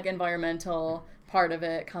important like environmental part of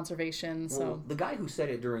it, conservation. So well, the guy who said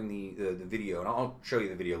it during the video, and I'll show you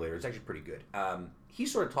the video later, it's actually pretty good. He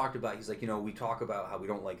sort of talked about, he's like, we talk about how we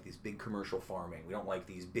don't like these big commercial farming. We don't like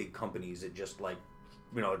these big companies that just like,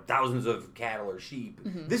 thousands of cattle or sheep.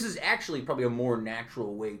 This is actually probably a more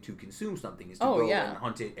natural way to consume something, is to go and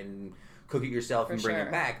hunt it and cook it yourself and bring it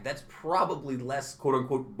back. That's probably less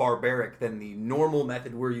quote-unquote barbaric than the normal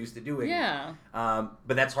method we're used to doing. Yeah.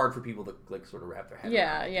 But that's hard for people to like sort of wrap their head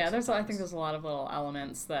around. Yeah. I think there's a lot of little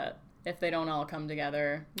elements that if they don't all come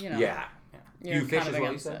together, Yeah. Do you fish as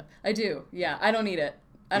well, you said? I do. Yeah. I don't eat it.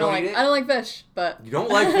 I don't like fish, but you don't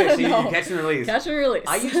like fish. So you catch and release. Catch and release.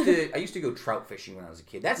 I used to go trout fishing when I was a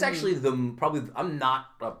kid. That's actually I'm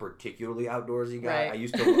not a particularly outdoorsy guy.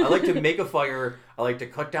 Right. I like to make a fire. I like to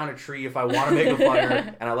cut down a tree if I want to make a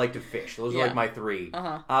fire, and I like to fish. Those are like my three.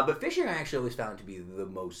 But fishing I actually always found to be the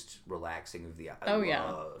most relaxing of the. I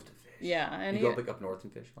love to fish. Yeah, and you go up north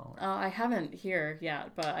and fish at all? I haven't here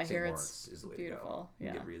yet, but I hear it's is the way beautiful. To go.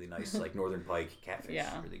 You get really nice, like northern pike, catfish,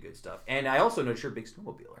 really good stuff. And I also know you're a big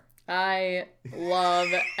snowmobiler. I love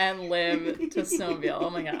and live to snowmobile. Oh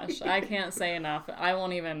my gosh, I can't say enough. I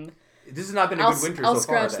won't even. This has not been a good winter so far. I'll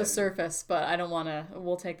scratch the surface, but I don't want to.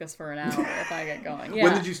 We'll take this for an hour if I get going. Yeah.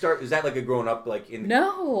 When did you start? Is that like a growing up like in?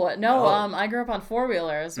 No. I grew up on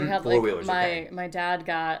four-wheelers. We had like my dad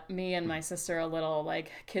got me and my sister a little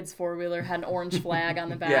like kids four-wheeler, had an orange flag on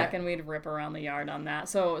the back, and we'd rip around the yard on that.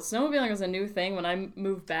 So snowmobiling was a new thing when I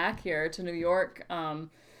moved back here to New York.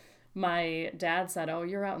 My dad said, "Oh,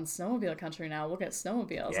 you're out in snowmobile country now. We'll get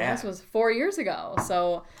snowmobiles." And this was 4 years ago.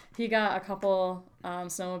 So he got a couple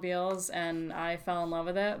snowmobiles, and I fell in love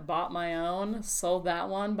with it. Bought my own, sold that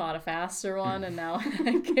one, bought a faster one, and now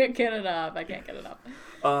I can't get it up.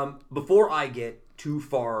 Before I get too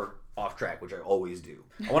far off track, which I always do,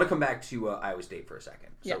 I want to come back to Iowa State for a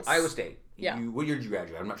second. So yes. Iowa State. Yeah. What year did you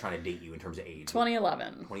graduate? I'm not trying to date you in terms of age.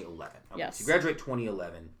 2011. 2011. Okay. Yes. So you graduate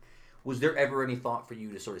 2011. Was there ever any thought for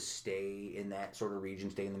you to sort of stay in that sort of region,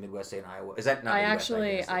 stay in the Midwest, stay in Iowa? Is that not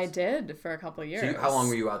I did for a couple of years. So how long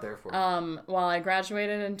were you out there for? Well, I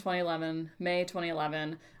graduated in 2011, May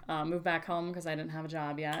 2011. Moved back home because I didn't have a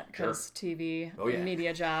job yet because TV,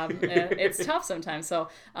 media job, it's tough sometimes. So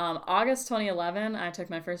August 2011, I took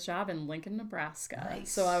my first job in Lincoln, Nebraska.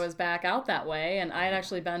 Nice. So I was back out that way, and I had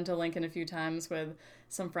actually been to Lincoln a few times with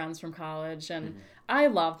some friends from college, and I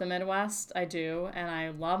love the Midwest, I do, and I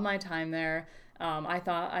love my time there. I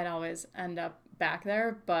thought I'd always end up back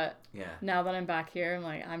there, but now that I'm back here, I'm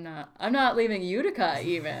like, I'm not leaving Utica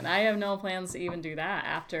even. I have no plans to even do that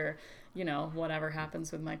after whatever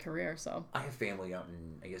happens with my career. So I have family out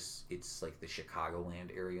in, I guess it's like the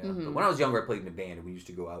Chicagoland area. But when I was younger, I played in a band, and we used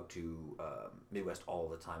to go out to Midwest all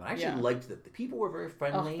the time. And I actually liked that the people were very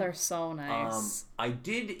friendly. Oh, they're so nice.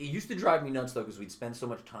 It used to drive me nuts though, because we'd spend so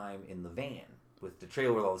much time in the van with the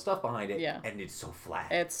trailer with all the stuff behind it, and it's so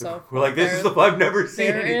flat. It's so we're like, this is stuff I've never seen.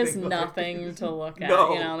 There is nothing to look at.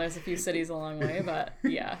 No. There's a few cities a long way, but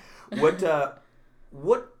yeah.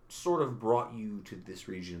 What sort of brought you to this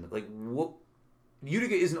region? Like, what?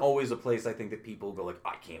 Utica isn't always a place I think that people go like,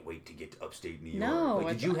 I can't wait to get to upstate New York. No,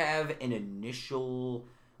 did you have an initial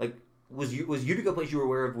was Utica a place you were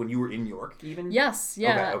aware of when you were in New York even? Yes,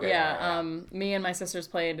 yeah, okay, yeah. Me and my sisters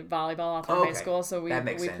played volleyball after high school, so we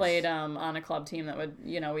played on a club team that would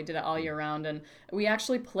we did it all year round, and we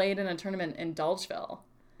actually played in a tournament in Dulgeville.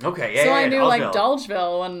 Okay, yeah. So I knew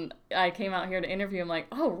Dulgeville when I came out here to interview. I'm like,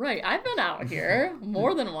 oh right, I've been out here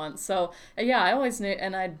more than once. So yeah, I always knew,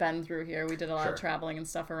 and I'd been through here. We did a lot of traveling and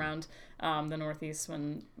stuff around the Northeast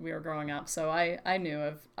when we were growing up. So I knew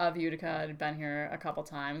of Utica. I'd been here a couple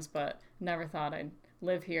times, but never thought I'd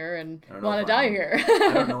live here and want to die here.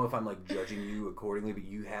 I don't know if I'm like judging you accordingly, but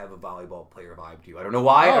you have a volleyball player vibe to you. I don't know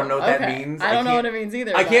why. I don't know what that means. I don't know what it means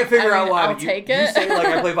either. I can't figure out why. I'll take it. You say like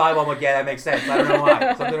I play volleyball. I'm like, yeah, that makes sense. I don't know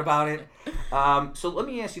why. Something about it. So let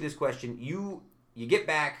me ask you this question. you get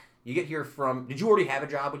back. You get here from... Did you already have a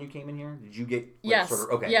job when you came in here? Did you get... Yes.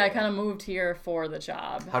 Okay. Yeah, I kind of moved here for the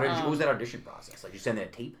job. What was that audition process? Like, you send in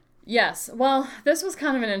a tape? Yes. Well, this was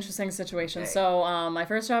kind of an interesting situation. Okay. So, my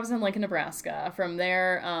first job was in Lincoln, Nebraska. From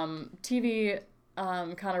there, TV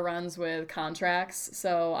kind of runs with contracts.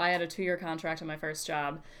 So, I had a 2-year contract in my first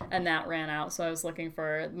job, and that ran out. So, I was looking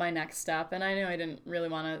for my next step, and I knew I didn't really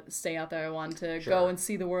want to stay out there. I wanted to go and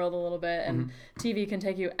see the world a little bit, and TV can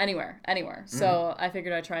take you anywhere. So, I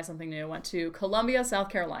figured I'd try something new. Went to Columbia, South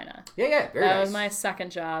Carolina. Yeah, very nice. That was my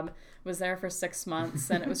second job. Was there for 6 months,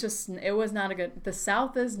 and it was not a good... The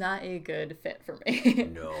South is not a good fit for me.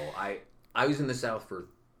 No, I was in the South for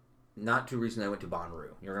not too recently. I went to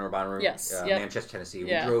Bonnaroo. You remember Bonnaroo? Yes. Manchester, Tennessee.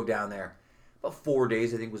 We drove down there. About 4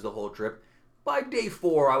 days, I think, was the whole trip. By day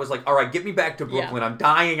 4, I was like, all right, get me back to Brooklyn. I'm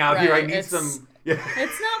dying out here. I need some... Yeah.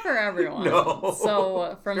 It's not for everyone. No.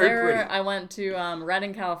 So from there, pretty. I went to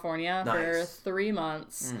Redding, California for 3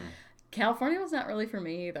 months. California was not really for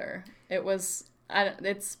me either. It was...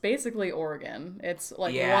 it's basically Oregon. It's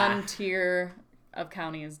like one tier of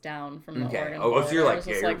counties down from the Oregon border. So you're like...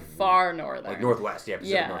 It's like far northern. Like northwest,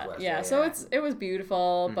 Pacific Northwest. Yeah. So it was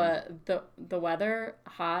beautiful, but the weather,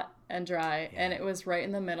 hot and dry, and it was right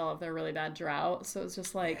in the middle of their really bad drought. So it was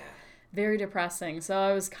just like very depressing. So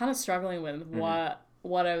I was kind of struggling with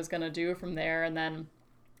what I was going to do from there. And then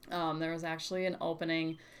there was actually an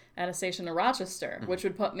opening at a station in Rochester, which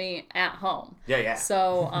would put me at home. Yeah.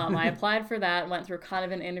 So I applied for that, went through kind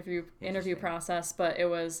of an interview process, but it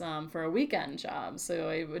was for a weekend job. So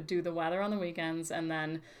I would do the weather on the weekends and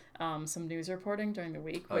then some news reporting during the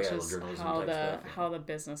week, which is how the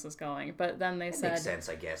business is going. But then they said... Makes sense,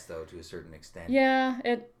 I guess, though, to a certain extent. Yeah,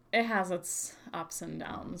 it has its ups and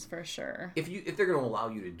downs for sure. If they're going to allow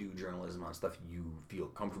you to do journalism on stuff you feel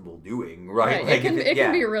comfortable doing, right? Like it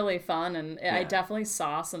can be really fun, and I definitely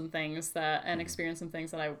saw some things and experienced some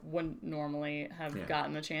things that I wouldn't normally have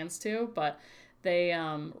gotten the chance to. But they,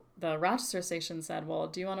 the Rochester station said, "Well,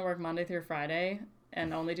 do you want to work Monday through Friday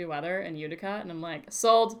and only do weather in Utica?" And I'm like,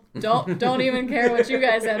 sold. Don't even care what you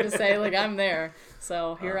guys have to say. Like, I'm there.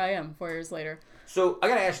 So here I am 4 years later. So I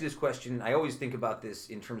got to ask you this question. I always think about this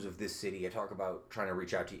in terms of this city. I talk about trying to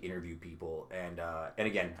reach out to interview people. And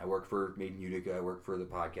again, I work for Made in Utica. I work for the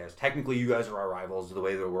podcast. Technically, you guys are our rivals the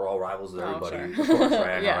way that we're all rivals with everybody. Sure. Of course,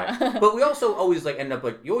 right? Right? But we also always end up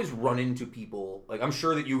you always run into people. Like, I'm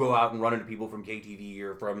sure that you go out and run into people from KTV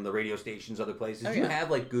or from the radio stations, other places. Do you have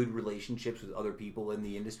good relationships with other people in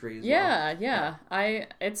the industry as well? Yeah.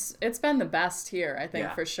 It's been the best here, I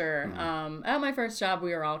think, for sure. At my first job,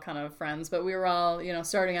 we were all kind of friends, but we were all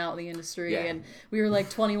starting out in the industry, and we were like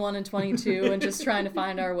 21 and 22 and just trying to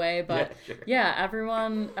find our way. But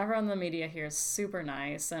everyone in the media here is super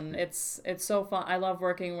nice, and it's so fun. I love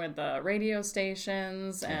working with the radio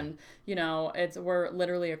stations, and we're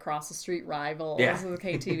literally across the street rivals with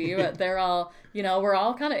KTV, but they're all we're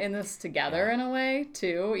all kind of in this together in a way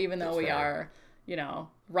too, even though we are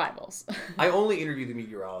rivals. I only interview the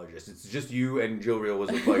meteorologist. It's just you and Jill Reel was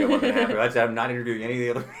like a month and a half ago. I'm not interviewing any of the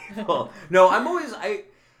other people. No, I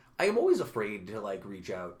am always afraid to reach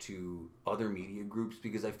out to other media groups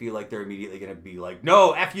because I feel like they're immediately going to be like,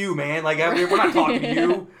 no, F you, man. Like, we're not talking to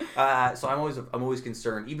you. So I'm always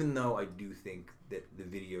concerned, even though I do think that the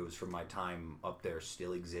videos from my time up there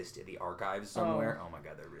still exist in the archives somewhere. Oh my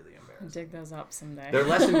God, they're really embarrassing. Dig those up someday. They're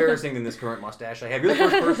less embarrassing than this current mustache I have. You're the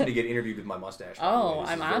first person to get interviewed with my mustache.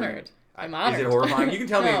 I'm honored. I'm honored. Is it horrifying? You can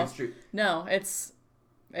tell me if it's true. No, it's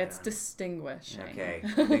distinguishing. Okay.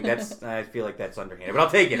 I feel like that's underhanded, but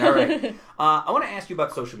I'll take it. All right. I want to ask you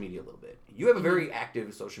about social media a little bit. You have a very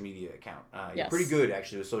active social media account. You're pretty good,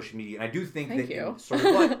 actually, with social media, and I do think Thank you.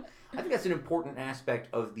 I think that's an important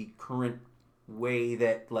aspect of the current way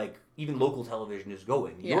that even local television is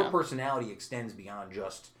going. Your personality extends beyond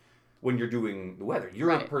just when you're doing the weather.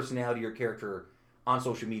 Your personality, your character on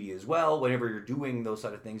social media as well, whenever you're doing those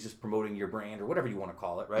sort of things, just promoting your brand or whatever you want to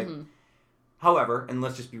call it, right? However, and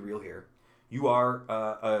let's just be real here, you are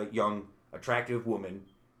a young, attractive woman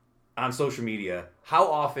on social media. How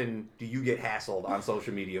often do you get hassled on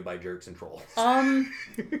social media by jerks and trolls?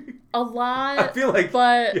 A lot. I feel like,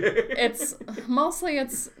 but it's mostly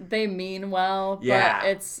they mean well, but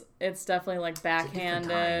it's definitely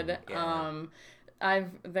backhanded.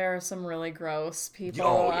 There are some really gross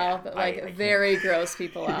people out there, very gross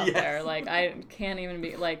people out there. I can't even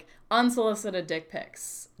be unsolicited dick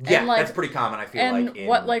pics. Yeah, and that's pretty common. I feel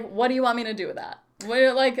what do you want me to do with that?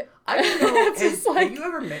 Where, like, I don't know. it's Have you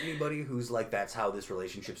ever met anybody who's like, that's how this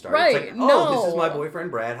relationship started? Right, It's like, this is my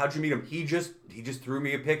boyfriend Brad. How'd you meet him? He just threw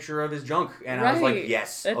me a picture of his junk, and I was like,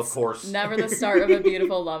 yes, of course. Never the start of a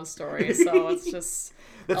beautiful love story. So it's just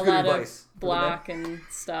that's a good lot advice. of block and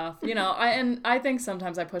stuff. You know, I think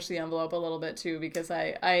sometimes I push the envelope a little bit too, because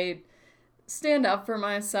I stand up for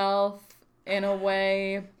myself in a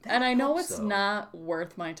way, and I know it's not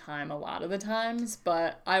worth my time a lot of the times,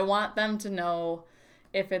 but I want them to know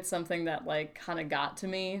if it's something that, like, kind of got to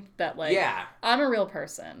me, that, like, I'm a real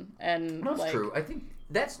person. And that's like, true. I think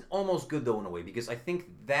that's almost good, though, in a way, because I think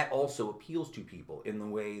that also appeals to people in the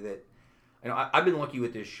way that, you know, I've been lucky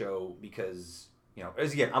with this show because, you know,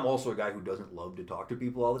 as again, I'm also a guy who doesn't love to talk to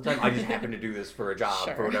people all the time. I just happen to do this for a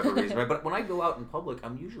job for whatever reason, right? But when I go out in public,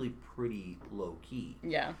 I'm usually pretty low-key.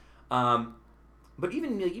 Yeah. But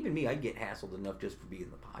even me, I get hassled enough just for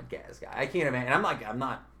being the podcast guy. I can't imagine. And I'm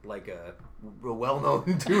not like a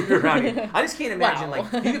well-known dude around here. I just can't imagine.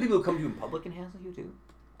 Like, do you get people who come to you in public and hassle you too?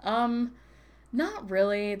 Not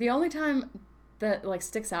really. The only time that, like,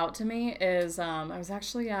 sticks out to me is I was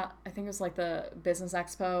actually at, I think it was like the Business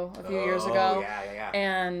Expo a few years ago. Yeah.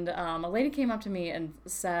 And a lady came up to me and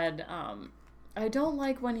said, I don't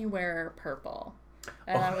like when you wear purple.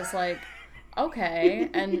 And I was like, okay.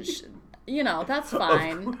 And you know, that's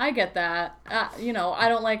fine. I get that. You know, I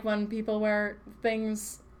don't like when people wear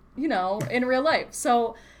things, you know, in real life.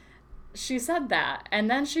 So she said that, and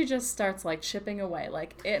then she just starts, like, chipping away.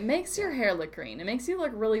 Like, it makes your hair look green. It makes you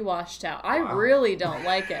look really washed out. I really don't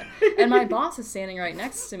like it. And my boss is standing right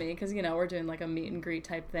next to me because, you know, we're doing, like, a meet and greet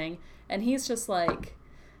type thing. And he's just like,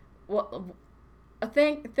 well,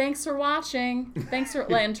 thanks for watching. Thanks for,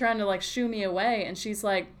 and trying to, like, shoo me away. And she's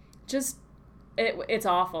like, it's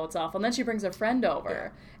awful. It's awful. And then she brings a friend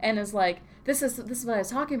over and is like, this is what I was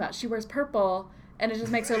talking about. She wears purple, and it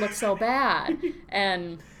just makes her look so bad.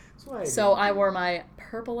 And so I wore my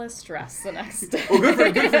purplest dress the next day. Well,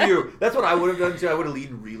 good for you. That's what I would have done too. I would have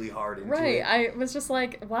leaned really hard into it. Right. I was just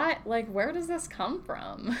like, what? Like, where does this come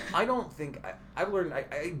from? I don't think I've learned.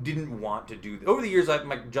 I didn't want to do. Over the years,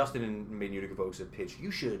 Justin and Utica folks have pitched.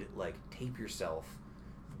 You should, like, tape yourself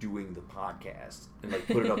doing the podcast and, like,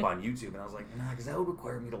 put it up on YouTube, and I was like, nah, because that would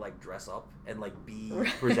require me to, like, dress up and, like, be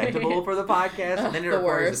presentable for the podcast, and then it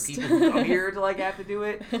requires the people who come here to, like, have to do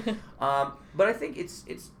it. But I think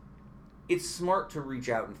it's smart to reach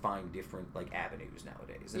out and find different, like, avenues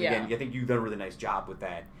nowadays. And again, I think you've done a really nice job with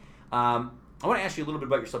that. I want to ask you a little bit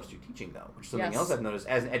about your substitute teaching, though, which is something else I've noticed.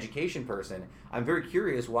 As an education person, I'm very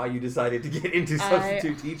curious why you decided to get into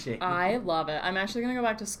substitute teaching. I love it. I'm actually going to go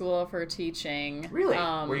back to school for teaching. Really?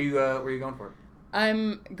 Where are you going for?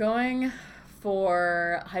 I'm going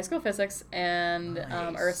for high school physics and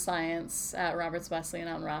earth science at Roberts Wesleyan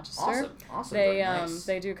out in Rochester. Awesome.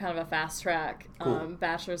 They do kind of a fast track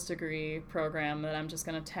bachelor's degree program that I'm just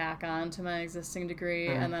going to tack on to my existing degree,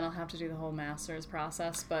 and then I'll have to do the whole master's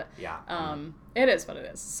process. But it is what it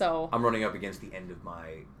is. So I'm running up against the end of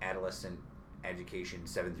my adolescent education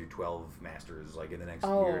 7 through 12 masters, like, in the next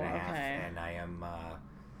year and a half, and I am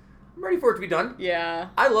I'm ready for it to be done. Yeah.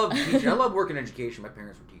 I love teaching. I love working in education. My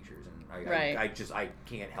parents were teachers. I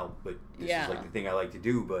can't help but this is, like, the thing I like to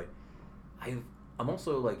do, but I'm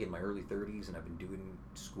also, like, in my early 30s, and I've been doing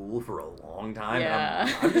school for a long time. Yeah.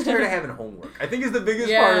 And I'm just tired of having homework. I think is the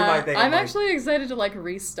biggest part of my thing. I'm actually excited to, like,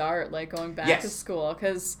 restart, like, going back to school,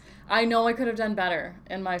 because I know I could have done better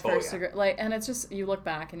in my first degree. Like, and it's just, you look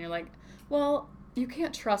back and you're like, well, you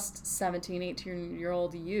can't trust 17,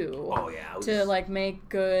 18-year-old you to, like, make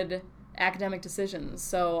good academic decisions.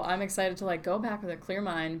 So I'm excited to, like, go back with a clear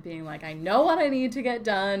mind, being like, I know what I need to get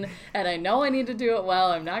done, and I know I need to do it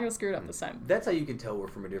well. I'm not going to screw it up this time. That's how you can tell we're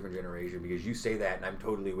from a different generation, because you say that, and I'm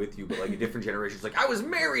totally with you, but, like, a different generation's like, I was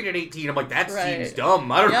married at 18. I'm like, that seems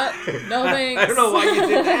dumb. I don't know. No thanks. I don't know why you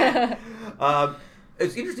did that.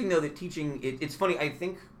 It's interesting, though, that teaching, it's funny, I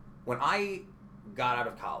think when I got out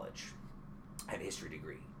of college, I had a history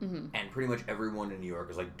degree, and pretty much everyone in New York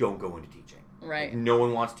was like, don't go into teaching. Right. Like, no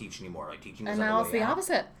one wants to teach anymore. Like, teaching is and now it's the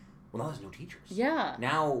opposite. Well, now there's no teachers. Yeah.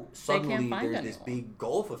 Now, suddenly, there's this anyone. big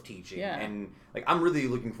gulf of teaching. Yeah. And, like, I'm really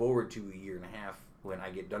looking forward to a year and a half when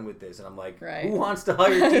I get done with this. And I'm like, who wants to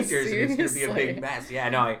hire teachers? And it's going to be a big mess. Yeah,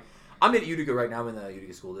 no, I'm at Utica right now. I'm in the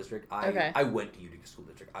Utica School District. I went to Utica School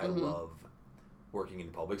District. I love working in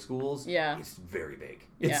public schools, it's very big.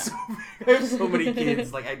 It's there's so many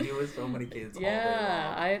kids. Like I deal with so many kids. All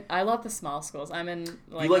day long. I love the small schools. I'm in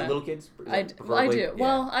like. You like little kids? I do. Yeah.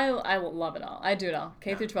 Well, I love it all. I do it all.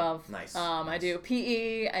 K through 12. Nice. I do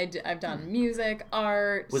PE. I've done music,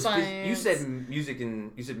 art, science. You said music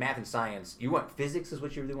and you said math and science. You want physics is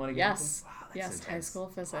what you really want to get into? Wow, that's intense. High school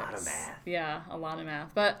physics. A lot of math. Yeah, a lot of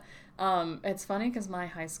math. But it's funny because my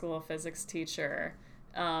high school physics teacher.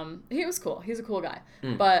 He was cool. He's a cool guy.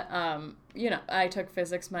 But, I took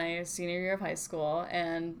physics my senior year of high school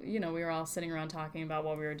and, we were all sitting around talking about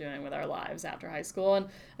what we were doing with our lives after high school. And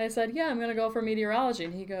I said, I'm going to go for meteorology.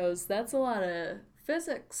 And he goes, that's a lot of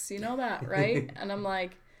physics. You know that, right? And I'm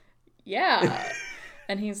like, yeah.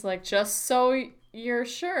 And he's like, just so you're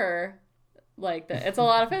sure. Like that, it's a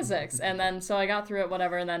lot of physics. And then so I got through it,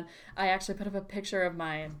 whatever, and then I actually put up a picture of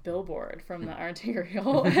my billboard from the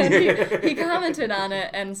arterial, and he commented on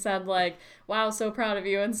it and said like, wow, so proud of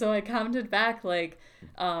you. And so I commented back like,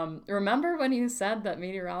 remember when you said that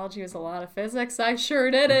meteorology was a lot of physics? I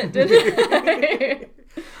sure did it, didn't I?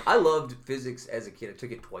 I loved physics as a kid. I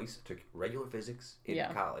took it twice. I took regular physics in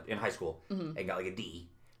college, in high school, and got like a D.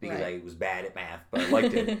 Because I was bad at math, but I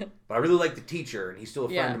liked it. But I really liked the teacher, and he's still a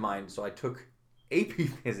friend of mine. So I took AP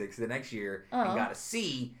Physics the next year and got a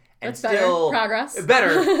C. And that's still better. Progress.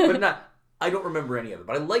 Better, but not. I don't remember any of it.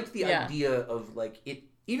 But I liked the idea of like it.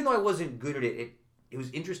 Even though I wasn't good at it, it was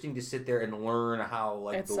interesting to sit there and learn how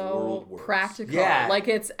like it's the world works. It's so practical. Yeah. Like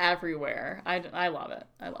it's everywhere. I love it.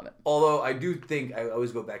 Although I do think, I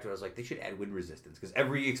always go back to it, I was like, they should add wind resistance. Because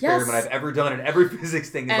every experiment I've ever done and every physics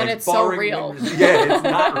thing is and like it's so real. Yeah, it's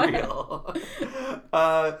not real.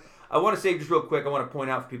 I want to say just real quick, I want to point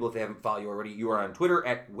out for people if they haven't followed you already, you are on Twitter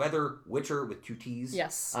at WUTR Witter with 2 T's.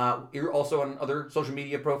 Yes. You're also on other social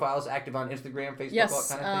media profiles, active on Instagram, Facebook, all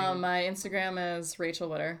that kind of thing. My Instagram is Rachael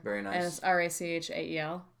Witter. Very nice. And it's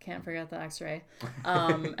Rachael. Can't forget the X-ray.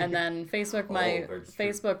 And then Facebook, my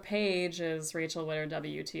Facebook page is Rachael Witter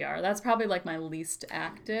WUTR. That's probably like my least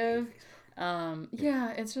active.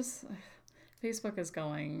 It's just Facebook is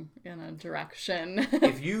going in a direction.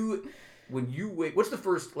 When you wake, what's the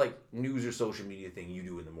first like news or social media thing you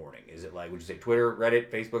do in the morning? Is it like, would you say Twitter, Reddit,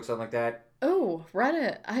 Facebook, something like that? Oh,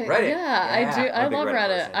 Reddit. Reddit. Yeah, I do. I love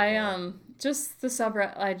Reddit. Person, just the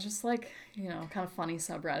subreddit. I just like kind of funny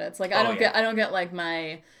subreddits. Like I don't get like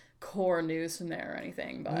my core news from there or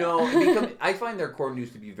anything. But no, I find their core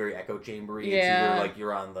news to be very echo chambery. Yeah. It's either like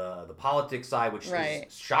you're on the politics side, which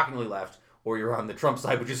is shockingly left, or you're on the Trump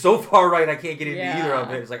side, which is so far right I can't get into either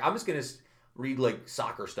of it. It's like I'm just gonna read like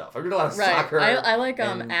soccer stuff. I read a lot of soccer. I like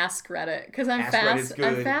Ask Reddit because I'm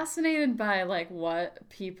fascinated by like what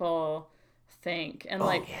people think and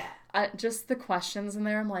just the questions in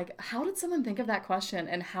there. I'm like, how did someone think of that question,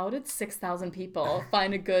 and how did 6,000 people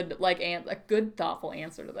find a good thoughtful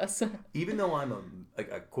answer to this? Even though I'm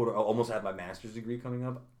I almost have my master's degree coming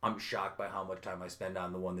up, I'm shocked by how much time I spend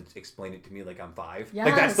on the one that's explained it to me like I'm 5. Yes.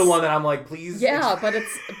 Like that's the one that I'm like, please. Yeah,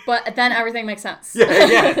 but then everything makes sense.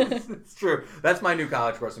 Yeah, it's true. That's my new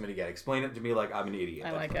college course I'm going to get. Explain it to me like I'm an idiot.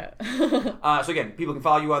 I like it. So again, people can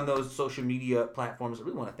follow you on those social media platforms. I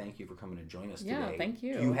really want to thank you for coming and joining us today. Yeah, thank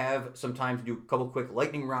you. Do you have some time to do a couple quick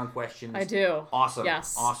lightning round questions? I do. Awesome.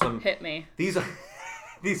 Yes. Awesome. Hit me. These are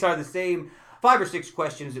the same 5 or 6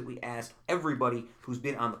 questions that we ask everybody who's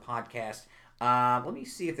been on the podcast. Let me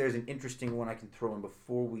see if there's an interesting one I can throw in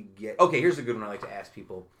before we get... Okay, here's a good one I like to ask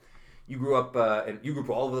people. You grew up, and you grew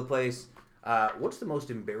up all over the place. What's the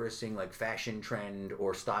most embarrassing like fashion trend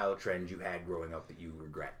or style trend you had growing up that you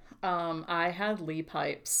regret? I had Lee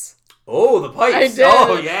pipes. Oh, the pipes! I did.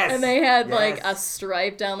 Oh, yes. And they had like a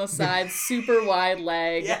stripe down the side, super wide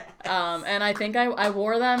leg. Yes. And I think I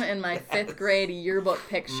wore them in my 5th grade yearbook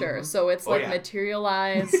picture. Mm-hmm. So it's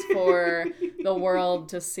materialized for the world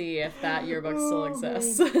to see if that yearbook still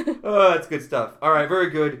exists. Oh, that's good stuff. All right, very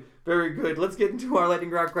good. Very good. Let's get into our lightning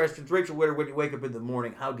round questions. Rachael Witter, when you wake up in the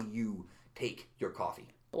morning, how do you take your coffee?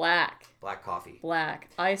 Black. Black coffee. Black.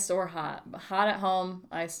 Iced or hot. Hot at home,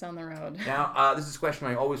 iced on the road. Now, this is a question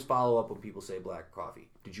I always follow up when people say black coffee.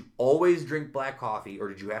 Did you always drink black coffee, or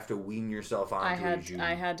did you have to wean yourself onto it?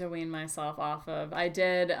 I had to wean myself off of. I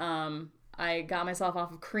did. I got myself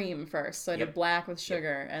off of cream first, so I did black with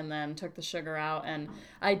sugar, and then took the sugar out. And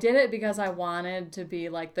I did it because I wanted to be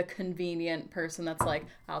like the convenient person that's like,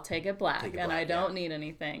 I'll take it black, I don't need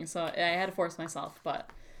anything. So I had to force myself, but...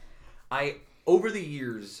 over the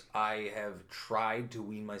years, I have tried to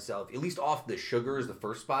wean myself, at least off the sugar is the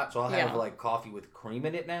first spot. So I'll have like coffee with cream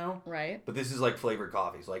in it now. Right. But this is like flavored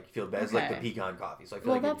coffee. So like, feel bad. It's like the pecan coffee. So I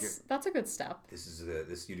feel that's a good step. This is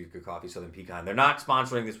this Utica Coffee Southern Pecan. They're not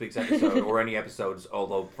sponsoring this week's episode or any episodes,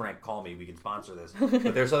 although Frank, call me, we can sponsor this.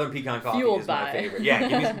 But their Southern Pecan Coffee is my favorite. Yeah,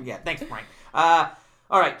 give me some, thanks, Frank.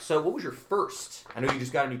 All right, so what was your first? I know you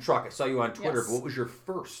just got a new truck. I saw you on Twitter, but what was your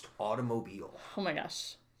first automobile? Oh my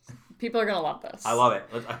gosh. People are going to love this. I love it.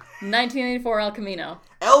 1984 El Camino.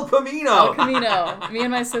 El Camino! El Camino. Me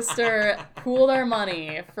and my sister pooled our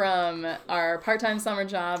money from our part-time summer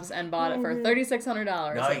jobs and bought it for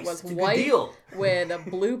 $3,600. Nice. It was it's a white good deal. with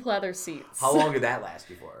blue pleather seats. How long did that last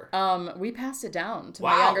you for? We passed it down to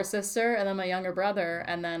my younger sister and then my younger brother.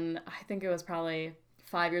 And then I think it was probably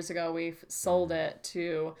 5 years ago we sold it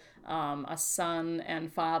to a son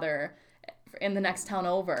and father in the next town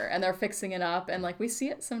over, and they're fixing it up, and like we see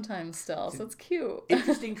it sometimes still, so it's cute.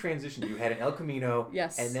 Interesting transition. You had an El Camino,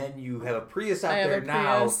 yes, and then you have a Prius out there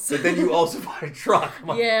now, but then you also bought a truck.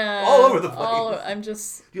 Yeah, all over the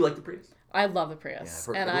place. Do you like the Prius? I love the Prius.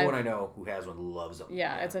 Yeah, everyone I know who has one loves them.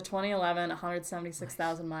 Yeah, it's a 2011,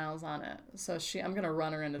 176,000 miles on it. So I'm gonna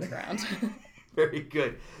run her into the ground. Very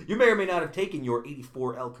good. You may or may not have taken your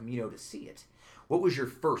 84 El Camino to see it. What was your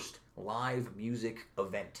first live music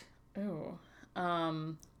event? Ooh.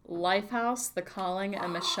 Lifehouse, The Calling,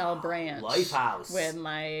 and Michelle Branch. Lifehouse. With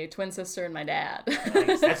my twin sister and my dad.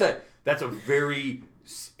 Nice. That's a very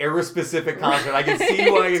era-specific concert. I can see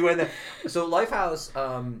why you went there. So Lifehouse,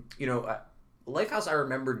 Lifehouse, I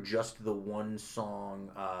remember just the one song,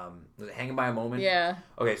 was it Hanging by a Moment? Yeah.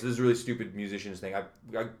 Okay, so this is a really stupid musicians thing. I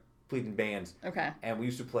played in bands. Okay. And we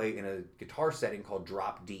used to play in a guitar setting called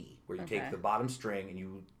drop D, where you take the bottom string and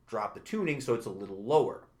you drop the tuning so it's a little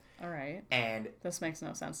lower. All right. And this makes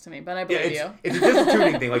no sense to me, but I believe you. It's just a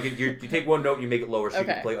tuning thing. Like you take one note and you make it lower so you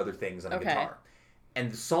can play other things on a guitar.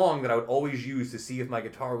 And the song that I would always use to see if my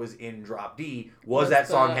guitar was in drop D was that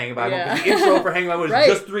song Hanging by a Moment. Because the intro for Hanging by a Moment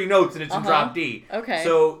is just 3 notes and it's in drop D. Okay.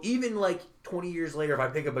 So even like 20 years later, if I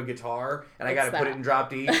pick up a guitar and I got to put it in drop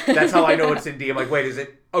D, that's how I know it's in D. I'm like, wait, is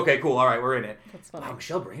it? Okay, cool. All right, we're in it. That's funny. Wow,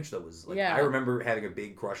 Michelle Branch, though, was like, I remember having a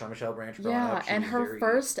big crush on Michelle Branch growing up. And her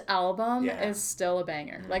first album is still a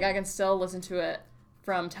banger. Like, I can still listen to it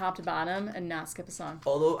from top to bottom and not skip a song.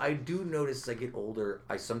 Although I do notice as I get older,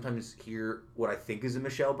 I sometimes hear what I think is a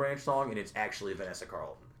Michelle Branch song, and it's actually Vanessa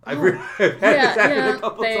Carlton. I've had this happen a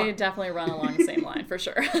couple times. They definitely run along the same line, for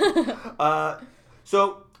sure.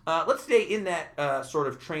 So let's stay in that sort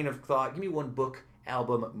of train of thought. Give me one book,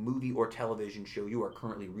 album, movie, or television show you are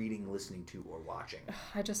currently reading, listening to, or watching.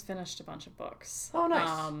 I just finished a bunch of books. Oh,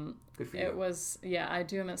 nice. Good for you. It was, I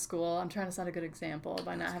do them at school. I'm trying to set a good example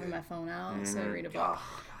by not having my phone out, so I read a book.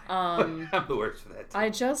 I'm the worst for that too. I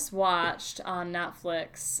just watched on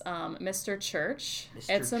Netflix Mr. Church.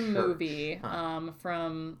 It's a movie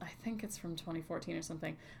from, I think it's from 2014 or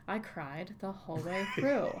something. I cried the whole way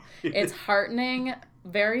through. It's heartening,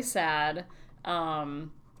 very sad.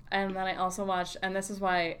 And then I also watched, and this is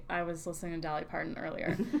why I was listening to Dolly Parton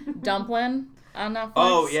earlier, Dumplin' on Netflix.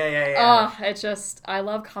 Oh, yeah. Oh, it just, I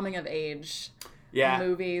love coming of age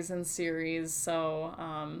movies and series,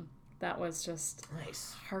 so that was just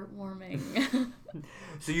heartwarming.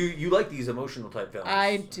 So you like these emotional type films?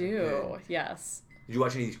 I do, yes. Did you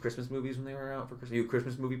watch any of these Christmas movies when they were out for Christmas? Are you a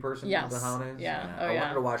Christmas movie person? Yes. For the holidays? Yeah. I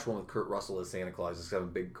wanted to watch one with Kurt Russell as Santa Claus because I'm a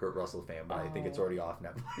big Kurt Russell fan, but I think it's already off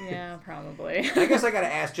now. Yeah, probably. I guess I got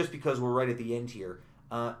to ask, just because we're right at the end here,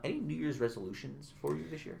 any New Year's resolutions for you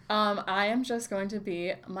this year? I am just going to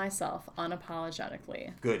be myself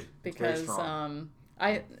unapologetically. Good. Because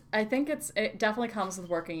I think it definitely comes with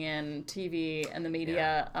working in TV and the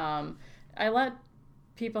media. Yeah. I let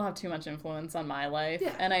people have too much influence on my life,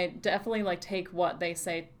 and I definitely take what they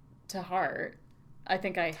say to heart. I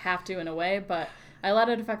think I have to in a way, but I let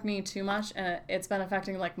it affect me too much, and it's been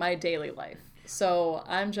affecting my daily life. So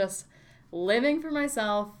I'm just living for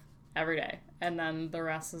myself every day, and then the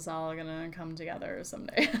rest is all gonna come together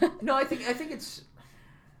someday. No, I think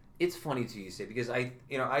it's funny to you say, because I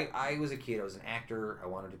was a kid. I was an actor. I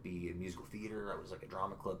wanted to be in musical theater. I was a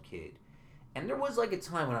drama club kid, and there was a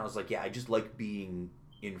time when I was I just like being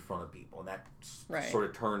in front of people, and that sort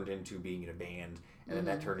of turned into being in a band, and then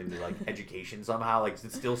that turned into education somehow.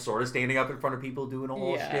 It's still sort of standing up in front of people doing a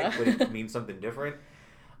whole shtick, but it means something different.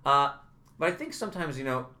 But I think sometimes,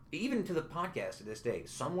 even to the podcast to this day,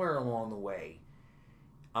 somewhere along the way,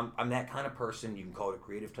 I'm that kind of person. You can call it a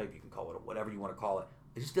creative type, you can call it whatever you want to call it.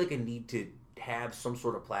 I just feel like I need to have some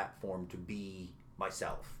sort of platform to be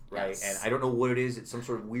myself, right? Yes. And I don't know what it is. It's some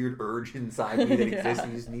sort of weird urge inside me that exists.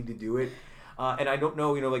 You just need to do it. And I don't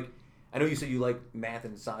know, I know you said you like math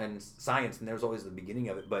and science, and there's always the beginning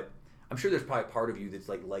of it, but I'm sure there's probably a part of you that's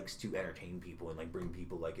like likes to entertain people and like bring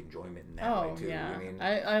people like enjoyment in that way too. Yeah. I mean,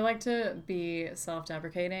 I like to be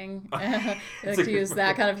self-deprecating. I like to use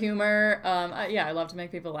that kind of humor. I love to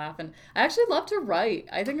make people laugh, and I actually love to write.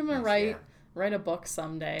 I think I'm gonna write a book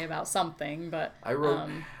someday about something. But I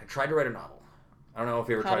tried to write a novel. I don't know if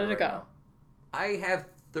you ever tried to write it go? I have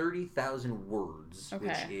 30,000 words,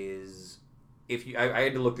 which is I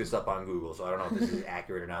had to look this up on Google, so I don't know if this is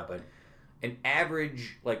accurate or not, but an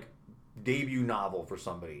average like debut novel for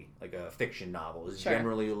somebody, like a fiction novel, is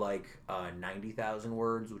generally like 90,000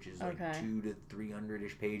 words, which is like 200 to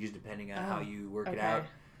 300-ish pages, depending on how you work it out.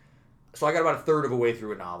 So I got about a third of a way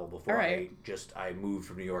through a novel before I moved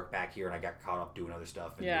from New York back here, and I got caught up doing other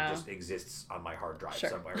stuff, and it just exists on my hard drive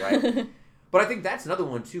somewhere, right? But I think that's another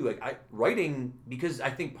one too. Like writing, because I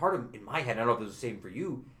think part of in my head, I don't know if it was the same for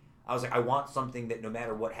you. I was like, I want something that no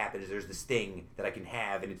matter what happens, there's this thing that I can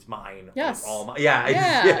have, and it's mine. Yes. It's all mine.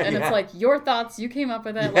 It's like your thoughts, you came up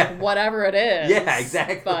with it, like whatever it is. Yeah,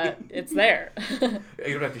 exactly. But it's there.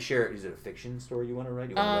 You don't have to share it. Is it a fiction story you want to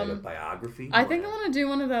write? You want to write a biography? I think I want to do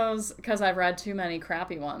one of those, because I've read too many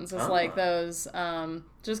crappy ones. It's like those,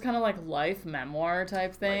 just kind of like life memoir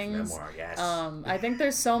type things. Life memoir, yes. I think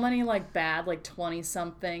there's so many like bad, like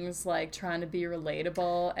 20-somethings, like trying to be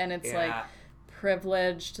relatable, and it's like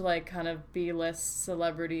privileged, like kind of B-list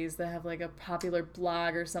celebrities that have like a popular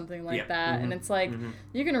blog or something like that, and it's like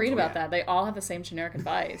you can read about that. They all have the same generic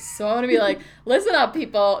advice. So I want to be like, listen up,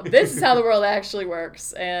 people. This is how the world actually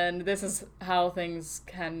works, and this is how things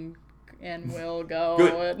can and will go.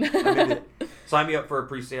 Good. Sign me up for a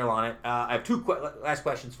pre-sale on it. I have two last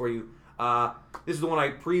questions for you. This is the one I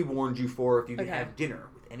pre-warned you for. If you could have dinner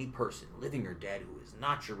with any person, living or dead, who is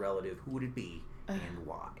not your relative, who would it be? And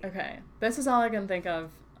why? Okay, this is all I can think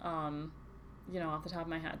of, off the top of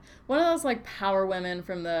my head. One of those like power women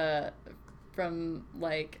from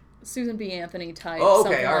like Susan B. Anthony type. Oh, okay,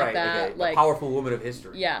 something all like right. that. Okay. Like a powerful woman of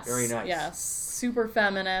history. Yes, very nice. Yes, super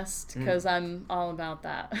feminist, because I'm all about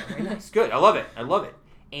that. Very nice. Good. I love it.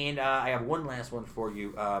 And I have one last one for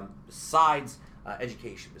you. Besides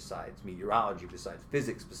education, besides meteorology, besides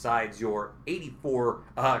physics, besides your 84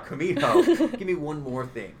 Camino, give me one more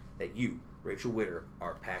thing that you, Rachael Witter,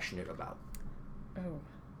 are passionate about. Oh,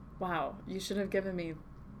 wow! You should have given me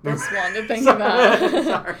this one to think about.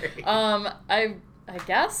 Sorry. I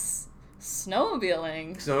guess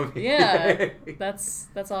snowmobiling. Snowmobiling. Yeah, that's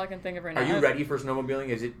all I can think of right now. Are you ready for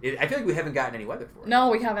snowmobiling? I feel like we haven't gotten any weather for it. No,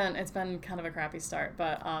 we haven't. It's been kind of a crappy start,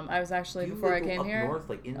 but I was actually before I came up here. North,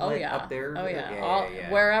 like inland, up there. Oh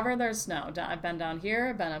yeah. Wherever there's snow. I've been down here.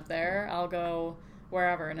 I've been up there. I'll go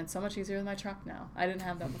wherever, and it's so much easier with my truck now. I didn't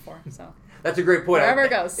have that before, so. That's a great point. Wherever it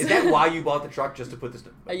goes. Is that why you bought the truck, just to put this?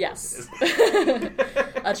 Yes.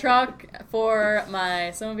 A truck for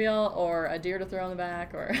my snowmobile, or a deer to throw in the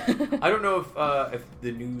back, or. I don't know if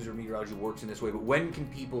the news or meteorology works in this way, but when can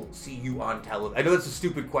people see you on television? I know that's a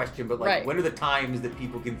stupid question, but when are the times that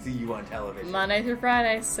people can see you on television? Monday through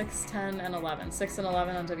Friday, 6, 10, and 11. 6 and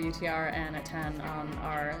 11 on WUTR, and at 10 on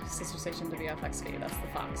our sister station WFXV. That's the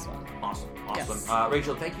Fox one. Awesome. Yes.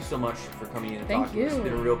 Rachel, thank you so much for coming in and talking. Thank you. It's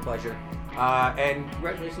been a real pleasure. And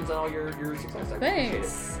congratulations on all your success. I appreciate it.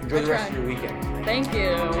 Enjoy the rest of your weekend. Thank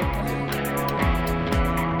you.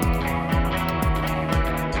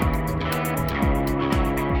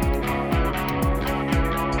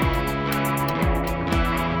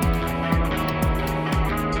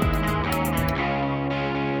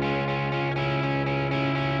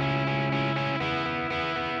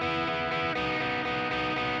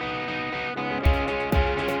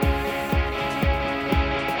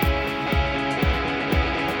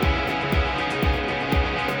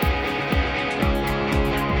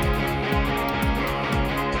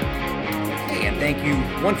 Thank you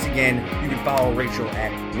once again. You can follow Rachael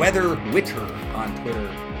at WUTR Witter on Twitter,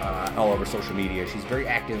 all over social media. She's very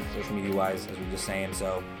active social media wise, as we were just saying.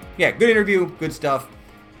 So, yeah, good interview, good stuff.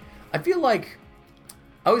 I feel like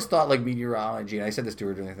I always thought like meteorology, and I said this to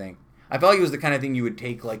her during the thing. I felt like it was the kind of thing you would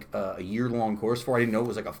take like a year-long course for. I didn't know it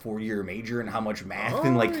was like a 4-year major and how much math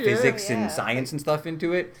and like physics and science and stuff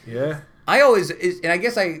into it. Yeah. I always, and I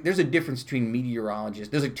guess there's a difference between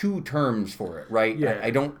meteorologist. There's like 2 terms for it, right? Yeah.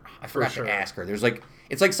 I forgot to ask her. There's like,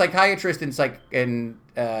 it's like psychiatrist and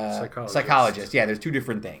psychologist. Yeah, there's 2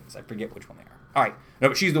 different things. I forget which one they are. All right. No,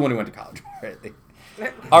 but she's the one who went to college.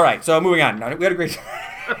 All right, so moving on. No, we had a great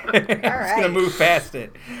I'm just going to move past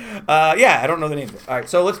it. I don't know the names. All right,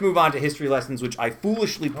 so let's move on to history lessons, which I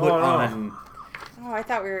foolishly put on. Oh, I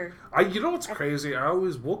thought we were... You know what's crazy?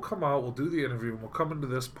 We'll come out, we'll do the interview, and we'll come into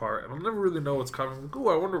this part, and I'll never really know what's coming. Ooh,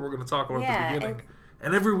 I wonder what we're going to talk about at the beginning.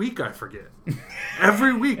 And every week I forget.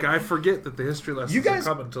 Every week I forget that the history lessons are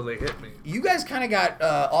coming until they hit me. You guys kind of got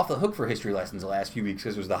off the hook for history lessons the last few weeks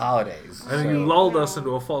because it was the holidays. And you lulled us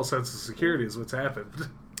into a false sense of security is what's happened.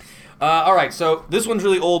 All right, so this one's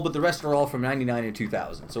really old, but the rest are all from 99 and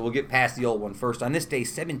 2000. So we'll get past the old one first. On this day,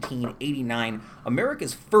 1789,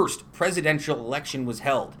 America's first presidential election was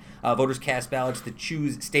held. Voters cast ballots to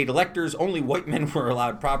choose state electors. Only white men were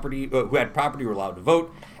allowed who had property were allowed to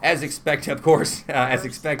vote. As expected, of course,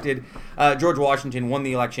 George Washington won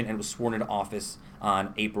the election and was sworn into office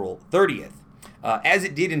on April 30th. As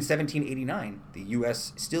it did in 1789, the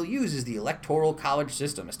U.S. still uses the Electoral College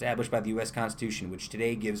system established by the U.S. Constitution, which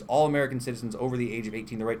today gives all American citizens over the age of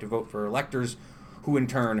 18 the right to vote for electors, who in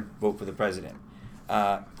turn vote for the president.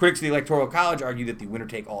 Critics of the Electoral College argue that the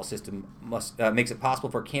winner-take-all system makes it possible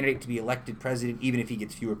for a candidate to be elected president even if he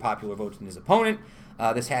gets fewer popular votes than his opponent.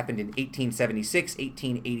 This happened in 1876,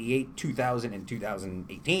 1888, 2000, and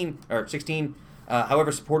 2016.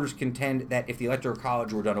 However, supporters contend that if the Electoral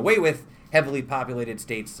College were done away with, heavily populated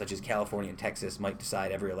states such as California and Texas might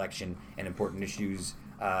decide every election, and important issues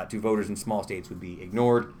to voters in small states would be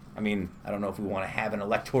ignored. I mean, I don't know if we want to have an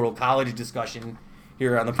Electoral College discussion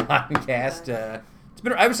here on the podcast.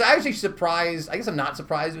 I was actually surprised. I guess I'm not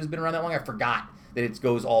surprised it's been around that long. I forgot that it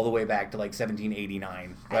goes all the way back to like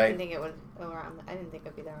 1789. Right? I didn't think it would around. I didn't think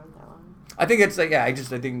it'd be around that long. I think it's like I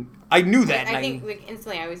think I knew that. I think like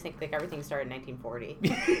instantly I always think like everything started in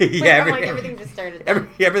 1940. Yeah, everything just started.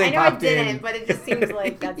 Everything I know popped it didn't, in. but it just seems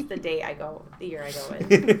like that's the year I go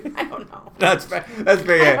in. I don't know. That's fair.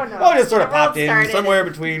 Yeah. I don't know. Oh, it just sort of The world popped in started. somewhere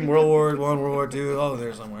between World War I, World War II. Oh,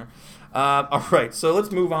 there somewhere. All right, so let's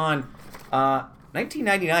move on.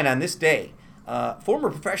 1999 on this day. Former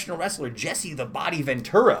professional wrestler Jesse the Body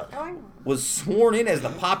Ventura was sworn in as the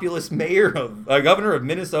populous governor of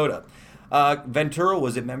Minnesota. Ventura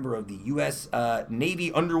was a member of the U.S.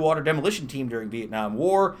 Navy underwater demolition team during Vietnam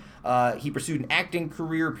War. He pursued an acting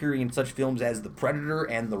career, appearing in such films as The Predator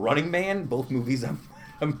and The Running Man, both movies I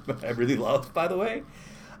really loved, by the way.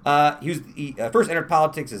 He first entered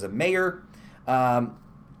politics as a mayor.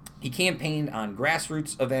 He campaigned on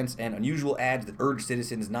grassroots events and unusual ads that urged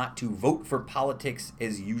citizens not to vote for politics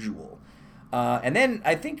as usual. And then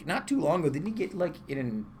I think not too long ago, didn't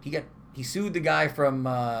he get he sued the guy from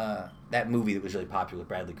that movie that was really popular,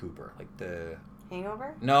 Bradley Cooper, like the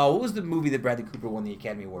Hangover? No, what was the movie that Bradley Cooper won the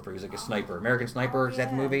Academy Award for? He was like a sniper, American Sniper. Is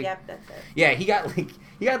that the movie? Yep, that's it. Yeah, he got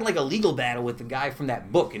a legal battle with the guy from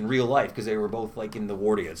that book in real life because they were both like in the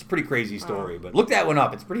war together. It's a pretty crazy story, but look that one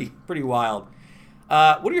up. It's pretty wild.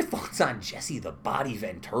 What are your thoughts on Jesse the Body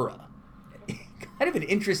Ventura? Kind of an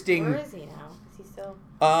interesting. Where is he now? Is he still?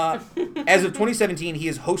 As of 2017, he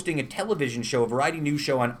is hosting a television show, a variety news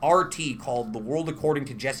show on RT called The World According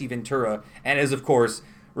to Jesse Ventura, and is, of course,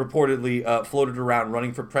 reportedly floated around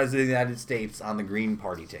running for president of the United States on the Green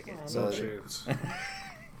Party ticket. No chance.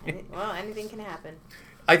 Well, anything can happen.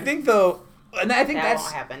 I think, though, and I think that that's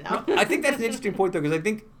won't happen, though. I think that's an interesting point, though, because I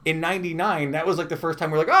think in '99 that was like the first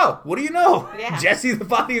time we were like, oh, what do you know? Yeah. Jesse the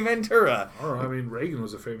Body Ventura. I don't know. I mean, Reagan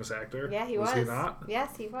was a famous actor. Yeah, he was. Was he not?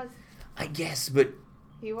 Yes, he was. I guess, but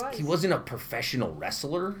He was. he wasn't a professional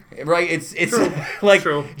wrestler, right? It's True. like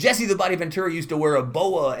True. Jesse the Body Ventura used to wear a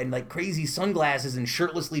boa and like crazy sunglasses and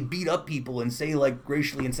shirtlessly beat up people and say like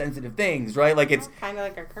racially insensitive things, right? Like it's kind of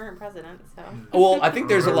like our current president. So. well, I think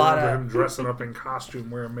there's a lot remember of him dressing up in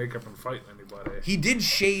costume, wearing makeup, and fighting anybody. he did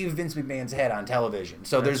shave Vince McMahon's head on television,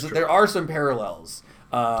 so That's true. there are some parallels.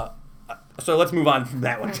 So let's move on from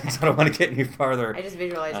that one because I don't want to get any farther. I just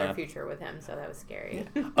visualized our future with him, so that was scary.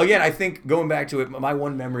 Again, I think going back to it, my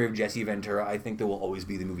one memory of Jesse Ventura, I think there will always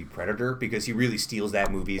be the movie Predator because he really steals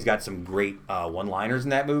that movie. He's got some great one-liners in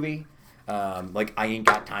that movie, like "I ain't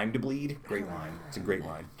got time to bleed." Great line. It's a great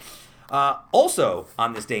line. Also,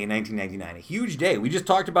 on this day in 1999, a huge day. We just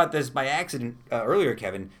talked about this by accident earlier,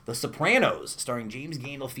 Kevin. The Sopranos, starring James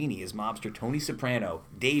Gandolfini as mobster Tony Soprano,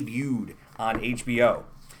 debuted on HBO.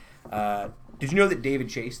 Did you know that David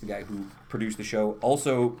Chase, the guy who produced the show,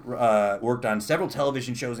 also worked on several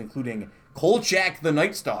television shows, including Kolchak the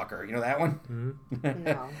Night Stalker? You know that one?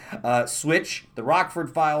 No. Switch, The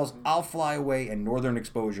Rockford Files, I'll Fly Away, and Northern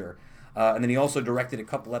Exposure. And then he also directed a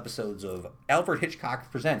couple episodes of Alfred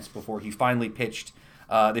Hitchcock Presents before he finally pitched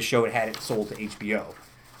the show and had it sold to HBO.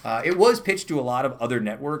 It was pitched to a lot of other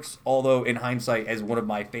networks, although in hindsight, as one of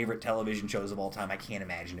my favorite television shows of all time, I can't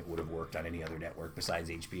imagine it would have worked on any other network besides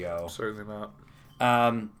HBO. Certainly not. I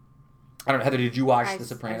don't know, Heather, did you watch The I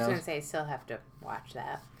Sopranos? was going to say, I still have to watch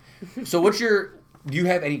that. So do you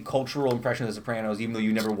have any cultural impression of The Sopranos, even though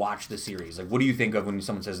you never watched the series? Like, what do you think of when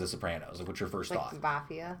someone says The Sopranos? Like, what's your first thought? Like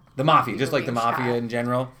Mafia. The Mafia, just People like the being Mafia shot. in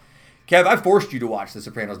general? Kev, I forced you to watch The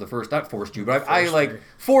Sopranos not forced you, but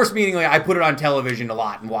forced meaning like I put it on television a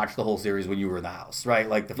lot and watched the whole series when you were in the house, right?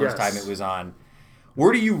 Like the first time it was on.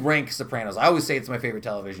 Where do you rank Sopranos? I always say it's my favorite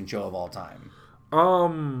television show of all time.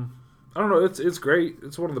 I don't know. It's great.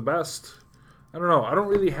 It's one of the best. I don't know. I don't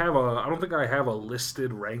think I have a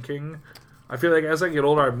listed ranking. I feel like as I get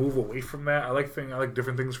older, I move away from that. I like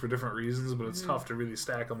different things for different reasons, but it's tough to really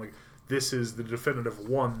stack them. Like, this is the definitive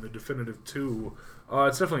 1, the definitive 2.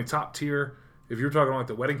 It's definitely top tier. If you're talking like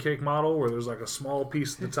the wedding cake model, where there's like a small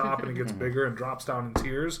piece at the top and it gets bigger and drops down in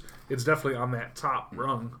tiers, it's definitely on that top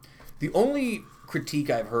rung. The only critique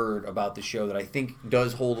I've heard about the show that I think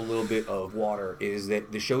does hold a little bit of water is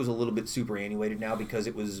that the show's a little bit superannuated now because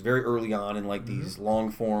it was very early on in like these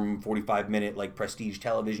long form 45-minute like prestige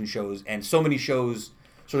television shows, and so many shows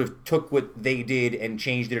sort of took what they did and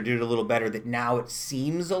changed it or did it a little better that now it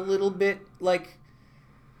seems a little bit like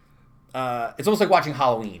it's almost like watching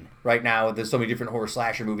Halloween right now. There's so many different horror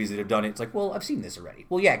slasher movies that have done it. It's like, well, I've seen this already.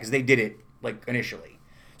 Well, yeah, because they did it like initially.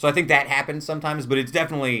 So I think that happens sometimes, but it's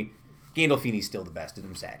definitely Gandolfini's still the best, and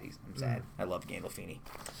I'm sad. I'm sad. I love Gandolfini.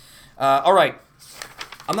 All right.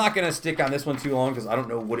 I'm not going to stick on this one too long because I don't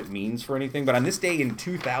know what it means for anything, but on this day in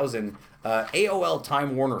 2000, AOL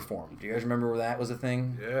Time Warner formed. Do you guys remember where that was a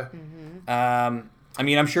thing? Yeah. Mm-hmm. I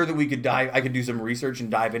mean, I'm sure that I could do some research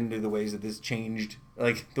and dive into the ways that this changed,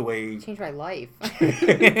 like the way... Changed my life.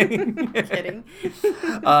 Kidding.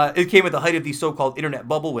 It came at the height of the so-called internet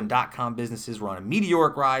bubble when .com businesses were on a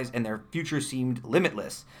meteoric rise and their future seemed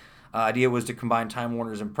limitless. Idea was to combine Time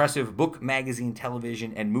Warner's impressive book, magazine,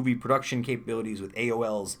 television, and movie production capabilities with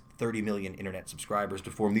AOL's 30 million internet subscribers to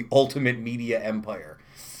form the ultimate media empire.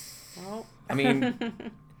 Well. I mean,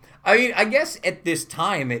 I guess at this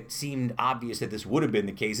time it seemed obvious that this would have been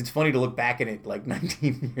the case. It's funny to look back at it like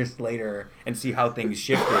 19 years later and see how things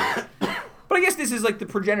shifted. But I guess this is like the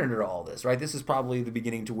progenitor to all this, right? This is probably the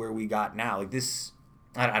beginning to where we got now. Like this,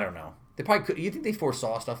 I don't know. They probably could. You think they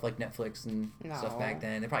foresaw stuff like Netflix and stuff back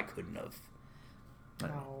then? They probably couldn't have. I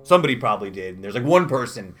don't know. Somebody probably did. And there's like one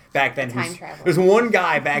person back then there's one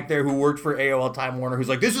guy back there who worked for AOL Time Warner who's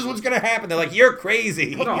like, this is what's going to happen. They're like, you're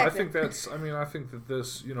crazy. No, I think that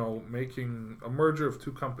this, making a merger of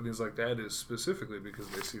two companies like that is specifically because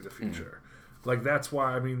they see the future. Like, that's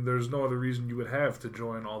why, there's no other reason you would have to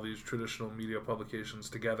join all these traditional media publications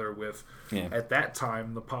together with, at that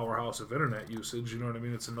time, the powerhouse of internet usage. You know what I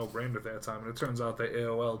mean? It's a no-brainer at that time. And it turns out that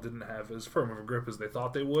AOL didn't have as firm of a grip as they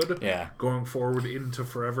thought they would going forward into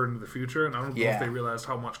forever into the future. And I don't know if they realized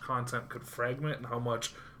how much content could fragment and how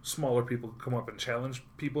much smaller people could come up and challenge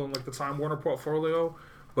people in, like, the Time Warner portfolio.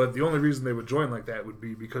 But the only reason they would join like that would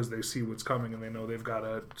be because they see what's coming and they know they've got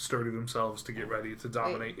to sturdy themselves to get ready to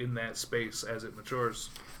dominate in that space as it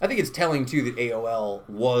matures. I think it's telling, too, that AOL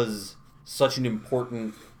was such an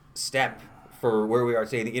important step for where we are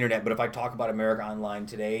today, the internet. But if I talk about America Online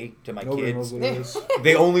today to my kids,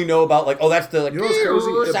 they only know about, like, that's the, like,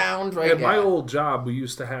 crazy sound, right? At my old job, we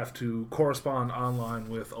used to have to correspond online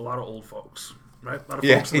with a lot of old folks, right? A lot of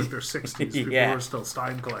folks in like their 60s, people who are still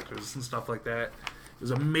Stein collectors and stuff like that. It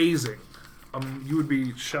was amazing. You would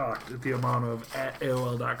be shocked at the amount of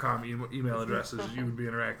 @AOL.com email addresses you would be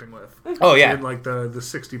interacting with. Oh, yeah. In like the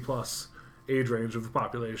 60-plus age range of the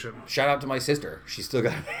population. Shout out to my sister. She's still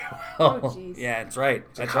got AOL. Oh, jeez. Yeah, that's right.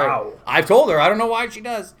 That's How? right. I've told her. I don't know why she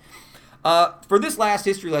does. For this last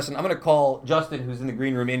history lesson, I'm going to call Justin, who's in the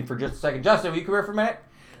green room, in for just a second. Justin, will you come here for a minute?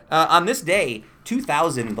 On this day,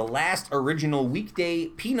 2000, the last original weekday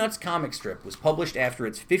Peanuts comic strip was published after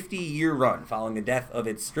its 50-year run, following the death of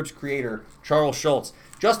its strip's creator, Charles Schulz.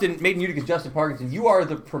 Justin, made in Utica's Justin Parkinson, you are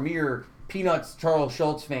the premier Peanuts Charles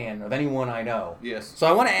Schulz fan of anyone I know. Yes. So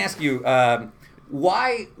I want to ask you,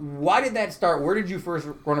 why did that start? Where did you first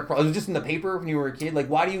run across? Was it just in the paper when you were a kid? Like,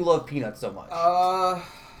 why do you love Peanuts so much?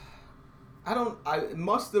 It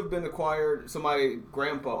must have been acquired. So my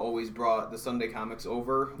grandpa always brought the Sunday comics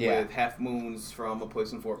over with Half Moons from A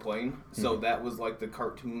Place in Fort Plain. So that was like the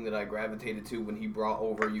cartoon that I gravitated to when he brought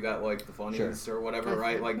over. You got like the funnies or whatever,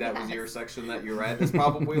 right? Like that was your section that you're at. That's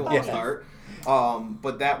probably a lost art.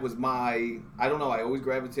 But that was I don't know. I always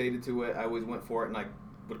gravitated to it. I always went for it, and I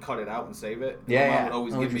would cut it out and save it. My mom would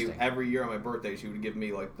always give me, every year on my birthday, she would give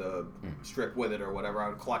me like the strip with it or whatever. I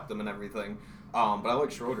would collect them and everything. But I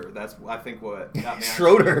like Schroeder. That's, I think, what got me.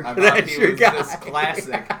 Schroeder. That's he your was guy. Just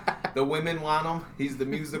classic. The women want him. He's the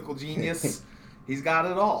musical genius. He's got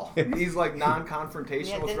it all. He's like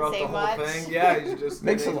non-confrontational Yeah, throughout the say whole much. thing. Yeah, he's just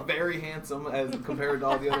Makes he's a lot- very handsome as compared to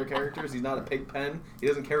all the other characters. He's not a pig pen. He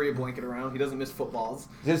doesn't carry a blanket around. He doesn't miss footballs.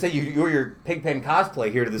 I was going to say, you wore your Pigpen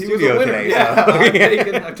cosplay here to the He was studio a winner. today. Yeah,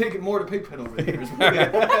 So. I've taken more to Pigpen over the years.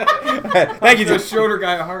 Thank you, The Justin. shorter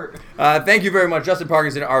guy at heart. Thank you very much, Justin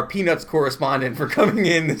Parkinson, our Peanuts correspondent, for coming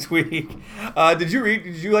in this week. Did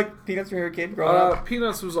you like Peanuts when you were a kid growing up?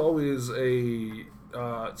 Peanuts was always a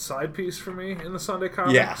side piece for me in the Sunday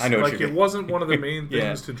comics. Yeah, I know what Like you it mean. wasn't one of the main things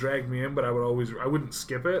Yeah. to drag me in, but I wouldn't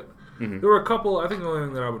skip it. Mm-hmm. There were a couple. I think the only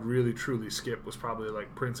thing that I would really truly skip was probably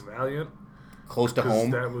like Prince Valiant. Close to 'Cause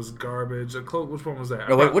home. that was garbage. Which one was that?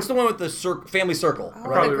 No, wait, what's the one with the family circle? Oh,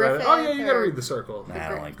 Probably the right. Griffith Oh yeah, you got to or- read the Circle. Nah, I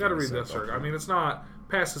don't like You got to the read that Circle. I mean, it's not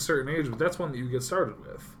past a certain age, but that's one that you get started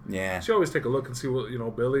with. Yeah. So you always take a look and see what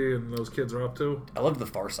Billy and those kids are up to. I loved the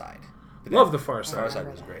Far Side. But Love the Far Side. Far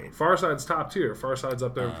Side was great. Far Side's top tier. Far Side's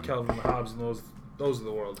up there with Calvin and Hobbes and those of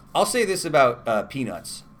the world. I'll say this about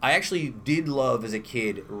Peanuts. I actually did love as a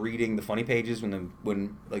kid reading the funny pages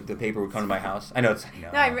when like the paper would come to my house. I know it's No,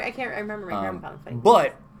 I can't. I remember my grandma found funny.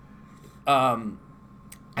 but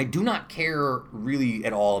I do not care really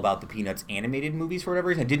at all about the Peanuts animated movies for whatever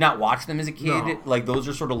reason. I did not watch them as a kid. No. Like those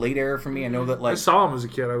are sort of late era for me. I know that I like saw them as a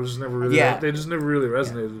kid. I was just never really. Yeah. They just never really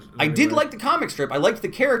resonated. I did like the comic strip. I liked the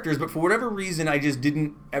characters, but for whatever reason, I just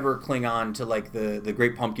didn't ever cling on to like the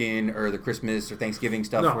Great Pumpkin or the Christmas or Thanksgiving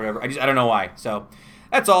stuff No. or whatever. I don't know why. So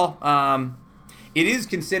that's all. It is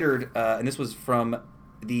considered, and this was from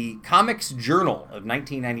the Comics Journal of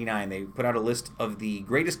 1999. They put out a list of the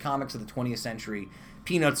greatest comics of the 20th century.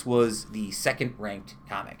 Peanuts was the second ranked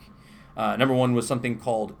comic. Number one was something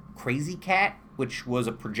called Crazy Cat, which was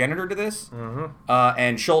a progenitor to this.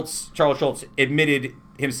 And Charles Schultz admitted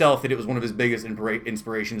himself that it was one of his biggest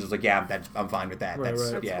inspirations. I was like, yeah, I'm fine with that. Right,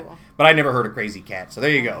 right. That's yeah. cool. But I never heard of Crazy Cat, so there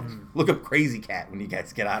you go. Look up Crazy Cat when you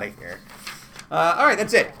guys get out of here. All right,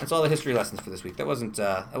 that's it. That's all the history lessons for this week. That wasn't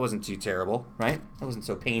too terrible, right? That wasn't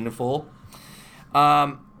so painful.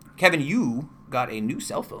 Kevin, you got a new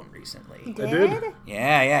cell phone recently. Did? did.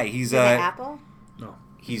 Yeah. He's Is it Apple? No.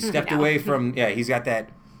 he's stepped No. away from. Yeah, he's got that.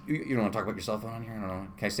 You don't want to talk about your cell phone on here? I don't know.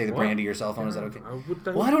 Can I say the What? brand of your cell phone? Is that okay? Would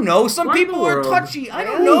Well, I don't know. Some Why in people the are world? touchy. I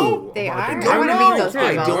don't Really? know. They Oh, are? I I don't want to know. meet those I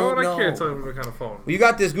people. don't I know. can't tell you what kind of phone. Well, you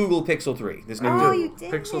got this Google Pixel 3. This new. Oh, you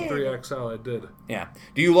did. Pixel 3 XL. I did. Yeah.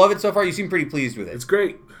 Do you love it so far? You seem pretty pleased with it. It's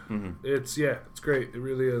great. Mm-hmm. It's great. It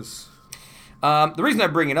really is. The reason I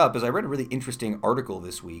bring it up is I read a really interesting article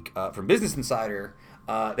this week from Business Insider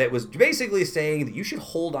that was basically saying that you should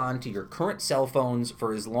hold on to your current cell phones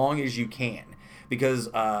for as long as you can. Because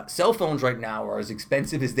cell phones right now are as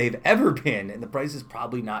expensive as they've ever been, and the price is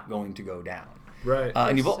probably not going to go down. Right.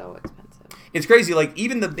 And you've So expensive. It's crazy. Like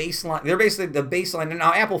even the baseline, they're basically the baseline. And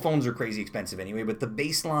now Apple phones are crazy expensive anyway. But the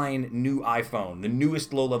baseline new iPhone, the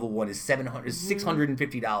newest low level one, is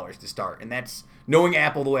 $650 to start, and that's knowing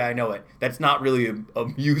Apple the way I know it. That's not really a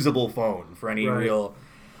usable phone for any Right. real.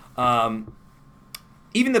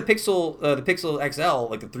 Even the Pixel XL,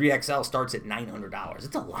 like the 3XL, starts at $900.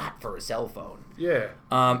 It's a lot for a cell phone. Yeah.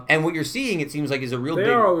 And what you're seeing, it seems like, is a real They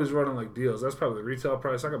big. are always running like deals. That's probably the retail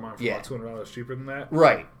price. I got mine for Yeah. about $200 cheaper than that.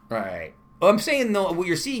 Right. Well, I'm saying, though, what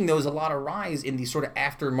you're seeing, though, is a lot of rise in these sort of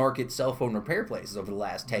aftermarket cell phone repair places over the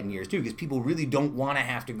last 10 years, too, because people really don't want to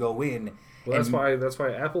have to go in. Well, that's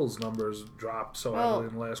why Apple's numbers dropped so heavily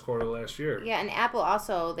in the last quarter of last year. Yeah, and Apple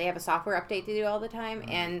also, they have a software update to do all the time,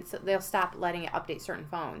 and so they'll stop letting it update certain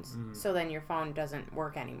phones. So then your phone doesn't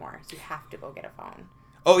work anymore. So you have to go get a phone.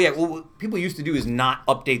 Oh, yeah. Well, what people used to do is not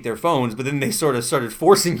update their phones, but then they sort of started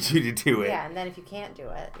forcing you to do it. Yeah, and then if you can't do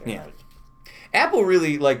it, you're Yeah. like... Apple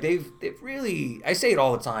really, like, they've really, I say it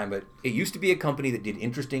all the time, but it used to be a company that did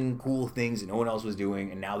interesting, cool things that no one else was doing,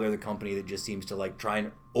 and now they're the company that just seems to, like, try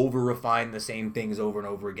and over-refine the same things over and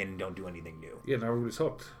over again and don't do anything new. Yeah, now everybody's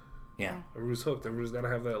hooked. Yeah. Everybody's hooked. Everybody's got to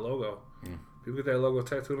have that logo. People get that logo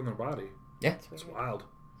tattooed on their body. Yeah. It's wild.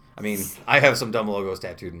 I mean, I have some dumb logos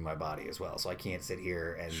tattooed in my body as well, so I can't sit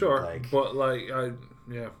here and, Sure, like... but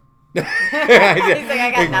yeah. He's like,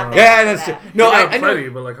 I got nothing. Yeah, that's for true. that. No, I I got know. plenty,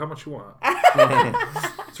 but like, how much you want?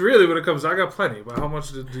 It's really when it comes. I got plenty, but how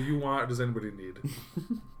much do you want? Does anybody need?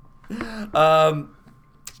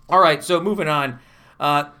 All right, so moving on.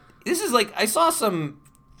 This is like I saw some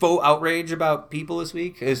faux outrage about people this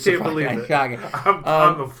week. It's Can't believe it. shocking. I'm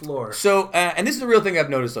on the floor. So, and this is a real thing I've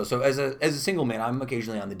noticed though. So, as a single man, I'm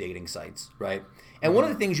occasionally on the dating sites, right? And one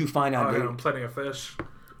of the things you find on I got plenty of fish.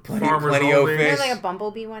 Plenty Farmers of only. fish. There's like a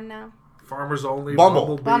Bumblebee one now. Farmers only.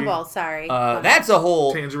 Bumble. Bumble, sorry. That's a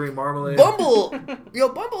whole Tangerine marmalade. Bumble.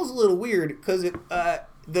 Bumble's a little weird because you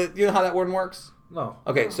know how that one works. No.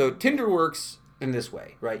 Okay, so Tinder works in this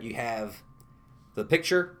way, right? You have the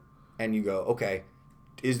picture and you go, okay,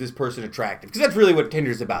 is this person attractive? Because that's really what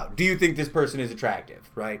Tinder's about. Do you think this person is attractive,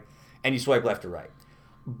 right? And you swipe left or right.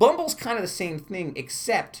 Bumble's kind of the same thing,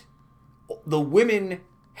 except the women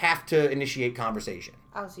have to initiate conversation.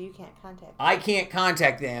 Oh, so you can't contact them. I can't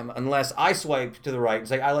contact them unless I swipe to the right and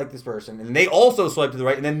say, I like this person. And they also swipe to the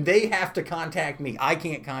right, and then they have to contact me. I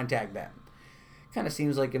can't contact them. Kind of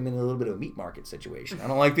seems like I'm in a little bit of a meat market situation. I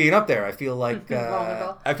don't like being up there. I feel like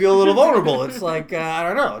I feel a little vulnerable. It's like I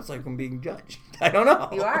don't know. It's like I'm being judged. I don't know.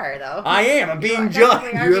 You are though. I am. I'm being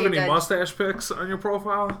judged. Do you have any mustache pics on your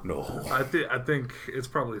profile? No. I think it's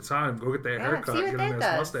probably time. Go get that haircut. See what Get that him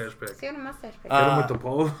does. mustache pic. See what a mustache pic. Get him with the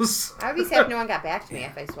pose. I would be sad if no one got back to me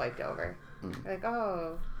if I swiped over. Like,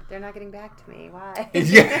 oh, they're not getting back to me. Why?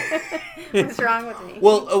 Yeah. What's wrong with me?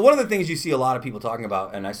 Well, one of the things you see a lot of people talking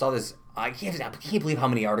about, and I saw this, I can't believe how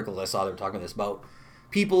many articles I saw that were talking about this, about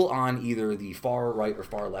people on either the far right or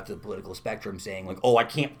far left of the political spectrum saying, like, oh, I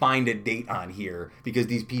can't find a date on here because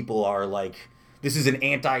these people are like, this is an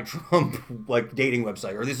anti-Trump like dating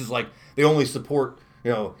website, or this is like, they only support,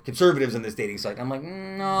 conservatives in this dating site. I'm like,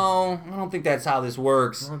 no, I don't think that's how this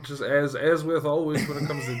works. Well, just as with always when it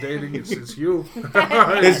comes to dating, it's you.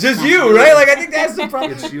 It's just you, right? Like, I think that's the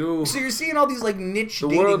problem. It's you. So you're seeing all these like niche The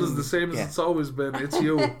dating... world is the same as it's always been. It's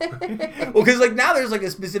you. Well, because like now there's like a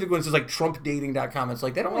specific one. So it's like TrumpDating.com. It's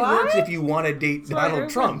like that only works if you want to date Donald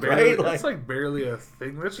Trump, right? That's like barely a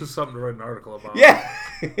thing. That's just something to write an article about. Yeah,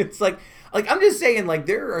 it's like I'm just saying, like,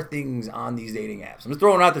 there are things on these dating apps, I'm just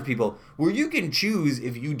throwing out to people, where you can choose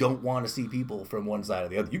if you don't want to see people from one side or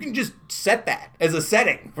the other. You can just set that as a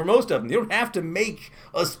setting for most of them. You don't have to make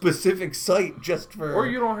a specific site just for... Or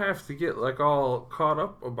you don't have to get, like, all caught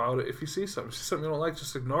up about it if you see something. If you see something you don't like,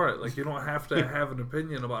 just ignore it. Like, you don't have to have an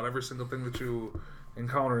opinion about every single thing that you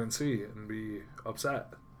encounter and see and be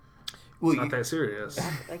upset. Well, it's not that serious.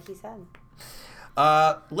 Like he said.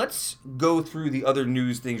 Let's go through the other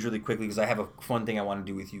news things really quickly because I have a fun thing I want to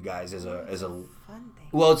do with you guys as a fun thing.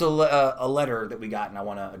 Well, it's a letter that we got and I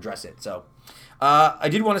want to address it. So, I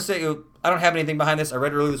did want to say I don't have anything behind this. I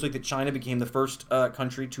read earlier this week that China became the first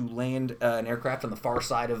country to land an aircraft on the far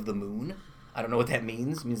side of the moon. I don't know what that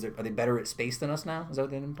means. It means are they better at space than us now? Is that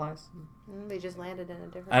what that implies? They just landed in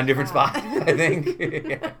a different spot. I think.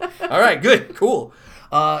 Yeah. All right, good, cool.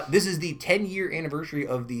 This is the 10-year anniversary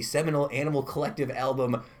of the seminal Animal Collective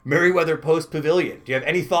album, Merriweather Post Pavilion. Do you have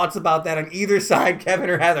any thoughts about that on either side, Kevin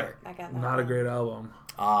or Heather? I got not a great album.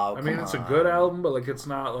 Oh, I mean, it's a good album, but like it's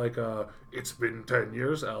not like a "It's Been 10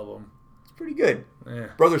 Years" album. Pretty good. Yeah.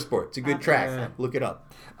 Brother Sport. It's a good track. Yeah. Look it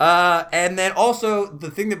up. And then also, the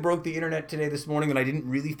thing that broke the internet today this morning that I didn't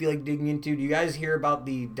really feel like digging into, do you guys hear about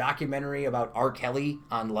the documentary about R. Kelly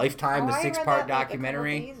on Lifetime, the 6-part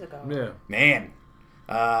documentary? Yeah. Man.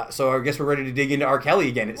 So I guess we're ready to dig into R. Kelly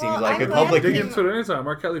again, it seems like. I'm A public dig into it anytime.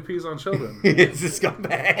 R. Kelly pees on children. It's a scumbag.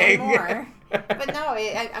 And more. But no,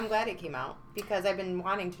 I'm glad it came out because I've been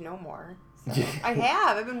wanting to know more. So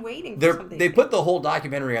I've been waiting for something. They put the whole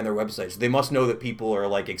documentary on their website, so they must know that people are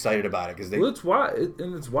like excited about it. Well, it's wild,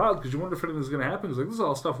 it's wild because you wonder if anything was going to happen. Because like, this is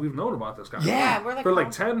all stuff we've known about this guy. Yeah, we're like, for like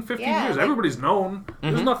 10, 15 years. like, everybody's known.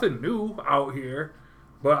 There's nothing new out here.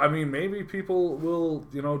 But, I mean, maybe people will,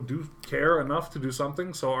 do care enough to do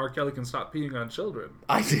something so R. Kelly can stop peeing on children.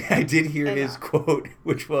 I did hear his quote,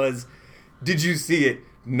 which was, "Did you see it?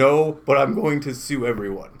 No, but I'm going to sue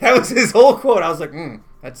everyone." That was his whole quote. I was like,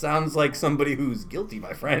 that sounds like somebody who's guilty,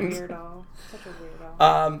 my friend. Weirdo. Such a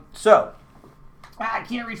weirdo. So, I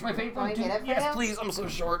can't reach my paper. Yes, please. I'm so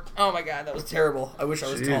short. Oh my god, that was terrible. I wish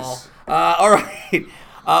I was Jeez. tall. All right.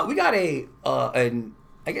 We got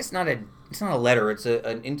I guess not a. It's not a letter. It's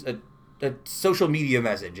a social media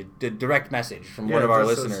message, a direct message from one of our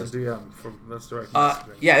listeners. It's a DM that's direct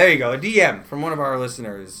messaging. Yeah, there you go. A DM from one of our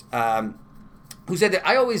listeners who said that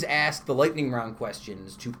I always ask the lightning round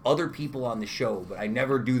questions to other people on the show, but I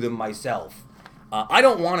never do them myself. I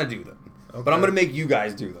don't want to do them, but I'm going to make you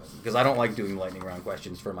guys do them because I don't like doing lightning round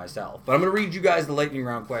questions for myself. But I'm going to read you guys the lightning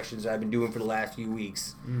round questions that I've been doing for the last few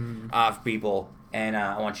weeks for people, and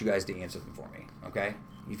I want you guys to answer them for me, okay?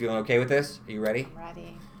 You feeling okay with this? Are you ready? I'm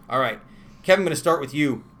ready. All right. Kevin, I'm going to start with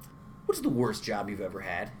you. What is the worst job you've ever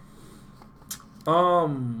had?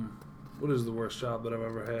 What is the worst job that I've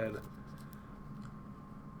ever had?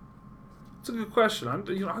 It's a good question.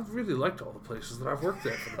 I've really liked all the places that I've worked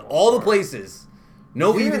at. For the all the places.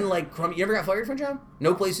 No, even like, you ever got fired from a job?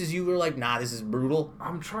 No places you were like, nah, this is brutal?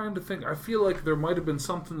 I'm trying to think. I feel like there might have been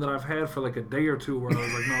something that I've had for like a day or two where I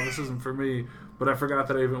was like, no, this isn't for me, but I forgot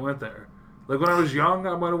that I even went there. Like when I was young,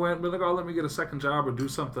 I might have went and been like, oh, let me get a second job or do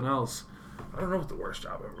something else. I don't know what the worst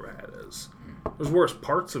job I've ever had is. There's worse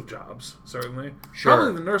parts of jobs, certainly. Sure.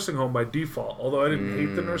 Probably the nursing home by default, although I didn't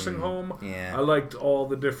hate the nursing home. Yeah. I liked all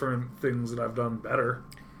the different things that I've done better.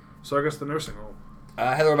 So I guess the nursing home.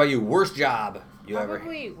 Heather, what about you? Worst job you ever...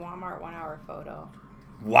 Probably Walmart 1 hour photo.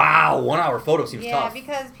 Wow, 1 hour photo seems tough. Yeah,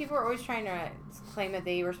 because people are always trying to claim that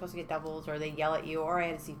they were supposed to get doubles, or they yell at you, or I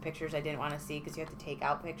had to see pictures I didn't want to see because you have to take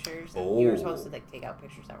out pictures. And you were supposed to take out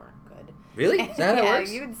pictures that weren't good. Really? Is that how it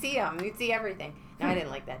works? You would see them. You'd see everything. No, I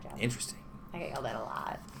didn't like that job. Interesting. I got yelled at a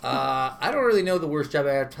lot. I don't really know the worst job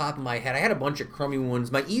I had off the top of my head. I had a bunch of crummy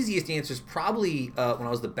ones. My easiest answer is probably when I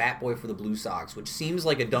was the bat boy for the Blue Sox, which seems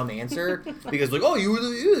like a dumb answer because, like, oh,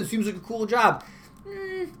 it seems like a cool job.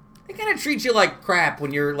 They kind of treat you like crap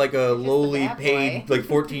when you're like a lowly paid, like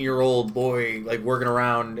 14-year-old boy, like working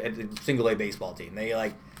around at the single A baseball team.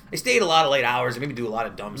 They stayed a lot of late hours and maybe do a lot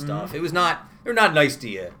of dumb stuff. They're not nice to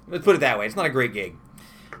you. Let's put it that way. It's not a great gig.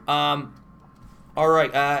 All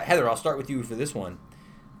right, Heather, I'll start with you for this one.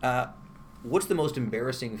 What's the most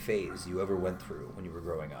embarrassing phase you ever went through when you were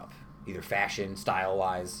growing up? Either fashion,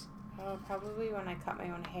 style-wise? Oh, probably when I cut my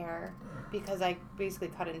own hair, because I basically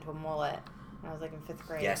cut it into a mullet when I was like in 5th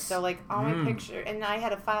grade. Yes. So like all my pictures, and I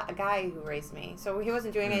had a guy who raised me, so he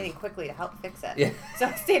wasn't doing anything quickly to help fix it. Yeah. So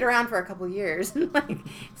I stayed around for a couple years.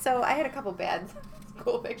 So I had a couple bad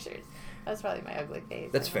school pictures. That was probably my ugly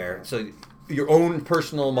phase. That's fair. So your own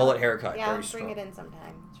personal mullet haircut. Yeah, very I'll strong. bring it in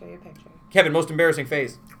sometime. Show you a picture. Kevin, most embarrassing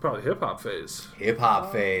phase? Probably hip-hop phase.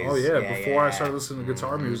 Hip-hop phase. Oh, yeah. Before I started listening to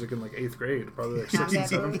guitar music in like 8th grade. Probably like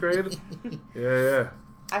 6th and 7th grade. Yeah.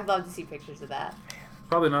 I'd love to see pictures of that.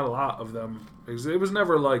 Probably not a lot of them. It was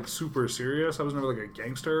never like super serious. I was never like a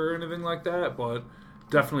gangster or anything like that, but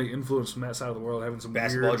definitely influenced from that side of the world. Having some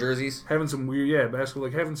basketball jerseys? Having some weird, basketball.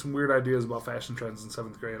 Like having some weird ideas about fashion trends in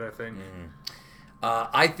 7th grade, I think.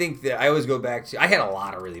 I think that I always go back to... I had a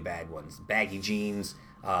lot of really bad ones. Baggy jeans,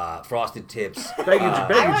 frosted tips.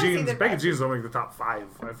 Baggy jeans don't make the top 5,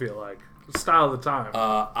 I feel like. The style of the time.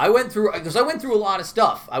 I went through a lot of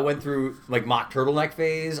stuff. I went through like mock turtleneck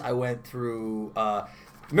phase. I went through...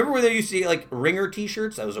 remember when they used to see like ringer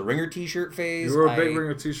t-shirts? That was a ringer t-shirt phase. You were a big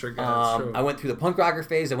ringer t-shirt guy, that's true. I went through the punk rocker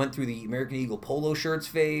phase. I went through the American Eagle polo shirts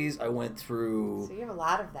phase. I went through... So you have a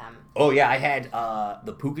lot of them. Oh, yeah. I had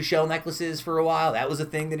the puka shell necklaces for a while. That was a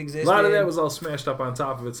thing that existed. A lot of that was all smashed up on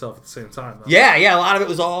top of itself at the same time, though. Yeah. A lot of it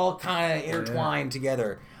was all kind of intertwined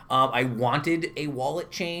together. I wanted a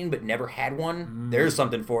wallet chain, but never had one. There's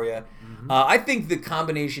something for you. I think the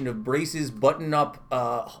combination of braces, button-up,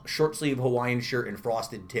 short-sleeve Hawaiian shirt, and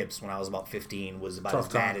frosted tips when I was about 15 was about as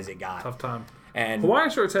bad as it got. Tough time. And Hawaiian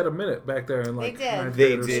shirts had a minute back there in like 9th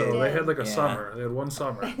They grade or did. so. They had like a summer. They had one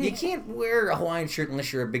summer. You can't wear a Hawaiian shirt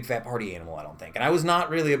unless you're a big fat party animal, I don't think. And I was not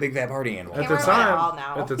really a big fat party animal. At the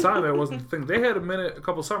time, that wasn't the thing. They had a minute a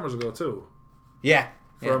couple summers ago too. Yeah.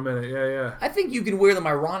 For a minute, yeah. I think you can wear them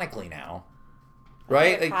ironically now,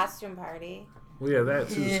 right? Like a costume party. Well, yeah, that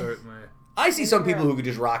too, certainly. I see some people who could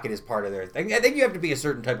just rock it as part of their thing. I think you have to be a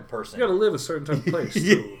certain type of person. You got to live a certain type of place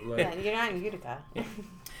too. Yeah, you're not in Utica.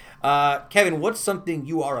 Kevin, what's something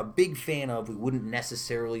you are a big fan of we wouldn't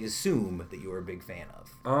necessarily assume that you are a big fan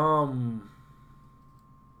of? What am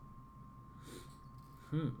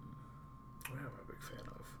I a big fan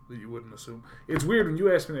of that you wouldn't assume? It's weird when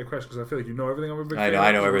you ask me that question because I feel like you know everything I'm a big fan of.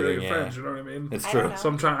 I know everything, friends, you know what I mean? It's true. So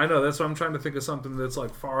that's why I'm trying to think of something that's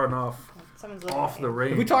like far enough off the range.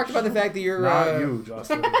 Have we talked about the fact that you're... Not you,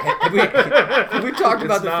 Justin. have we talked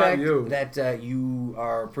about the fact you. that you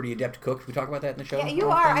are a pretty adept cook? Did we talk about that in the show? Yeah, you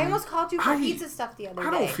are. I almost called you for pizza stuff the other day.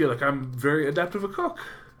 I don't feel like I'm very adept of a cook.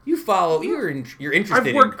 You follow. You're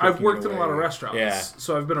interested. I've worked in a lot of restaurants. Yeah.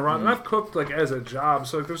 So I've been around, and I've cooked like as a job.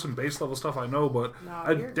 So like, there's some base level stuff I know, but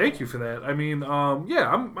I thank you for that. I mean, I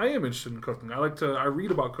am interested in cooking. I read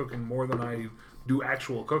about cooking more than I do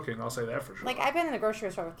actual cooking. I'll say that for sure. Like I've been in the grocery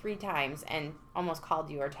store 3 times and almost called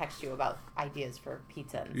you or texted you about ideas for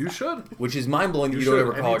pizza. And you stuff. should. Which is mind blowing that you don't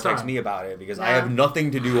ever call or text me about it because I have nothing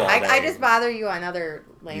to do all day. I just bother you on other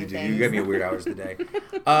lame things. You give me weird hours today.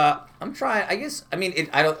 I'm trying. I guess. I mean,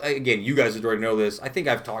 I don't. Again, you guys already know this. I think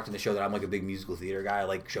I've talked in the show that I'm like a big musical theater guy. I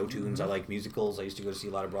like show tunes. I like musicals. I used to go to see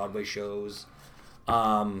a lot of Broadway shows.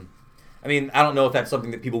 I mean, I don't know if that's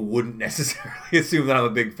something that people wouldn't necessarily assume that I'm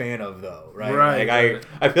a big fan of, though, right? Right. Like,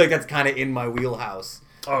 I feel like that's kind of in my wheelhouse.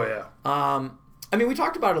 Oh yeah. I mean, we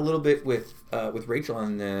talked about it a little bit with Rachel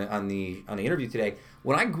on the interview today.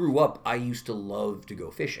 When I grew up, I used to love to go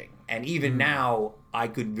fishing, and even now, I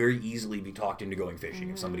could very easily be talked into going fishing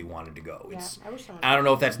if somebody wanted to go. I don't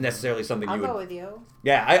know if that's necessarily something I'll you would. go with you.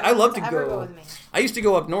 Yeah, I love to go with me. I used to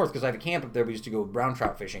go up north because I have a camp up there. We used to go brown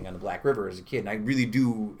trout fishing on the Black River as a kid, and I really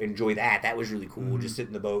do enjoy that. That was really cool. Just sit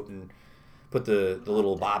in the boat and put the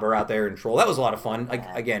little bobber out there and troll. That was a lot of fun. Like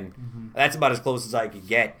again, that's about as close as I could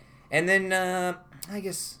get. And then I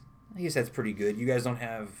guess that's pretty good. You guys don't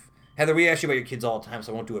have Heather. We ask you about your kids all the time,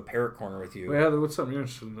 so I won't do a parrot corner with you. Well, Heather, what's something you're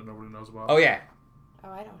interested in that nobody knows about? Oh yeah. Oh,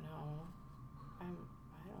 I don't know.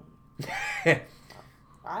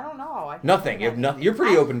 I don't know. Nothing. You're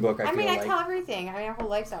pretty open book. I feel I like. tell everything. I mean, our whole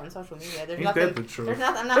life's out on social media. There's Ain't nothing. that the truth? There's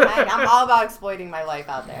nothing. I'm not hiding. I'm all about exploiting my life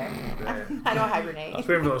out there. I don't hibernate. I was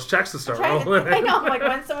waiting for those checks to start I rolling. know. Like,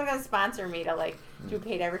 when's someone gonna sponsor me to like do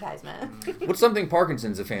paid advertisement? What's something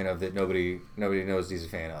Parkinson's a fan of that nobody knows he's a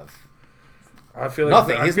fan of? I feel like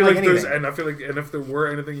Nothing. I feel like if there were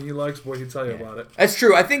anything he likes, boy, he'd tell you about it. That's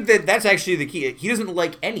true. I think that's actually the key. He doesn't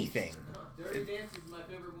like anything. Dirty Dancing is my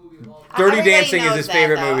favorite movie of all time. Dirty Dancing is his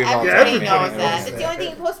favorite movie of all time. Everybody knows Yeah, that. It's the only thing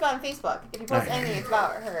you post about on Facebook. If you post anything, it's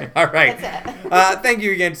about her. All right. That's it. Thank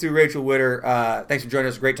you again to Rachael Witter. Thanks for joining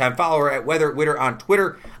us. Great time. Follow her at Witter on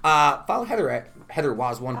Twitter. Follow Heather at Heather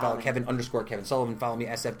Waz1. Follow Kevin_Kevin Sullivan. Follow me,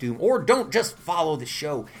 SF Doom. Or don't just follow the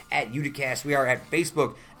show at Uticast. We are at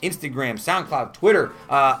Facebook, Instagram, SoundCloud, Twitter,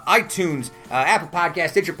 iTunes, Apple Podcasts,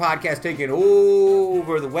 Stitcher Podcast, taking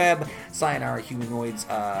over the web. Sayonara Humanoids,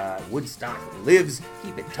 Woodstock lives.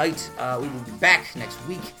 Keep it tight. We will be back next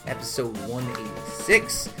week, episode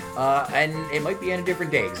 186. And it might be on a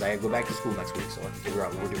different day because I go back to school next week, so I have to figure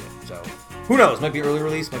out what we're doing. So who knows? Might be early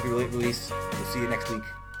release, might be late release. We'll see you next week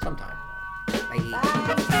sometime. Bye.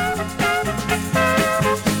 Bye.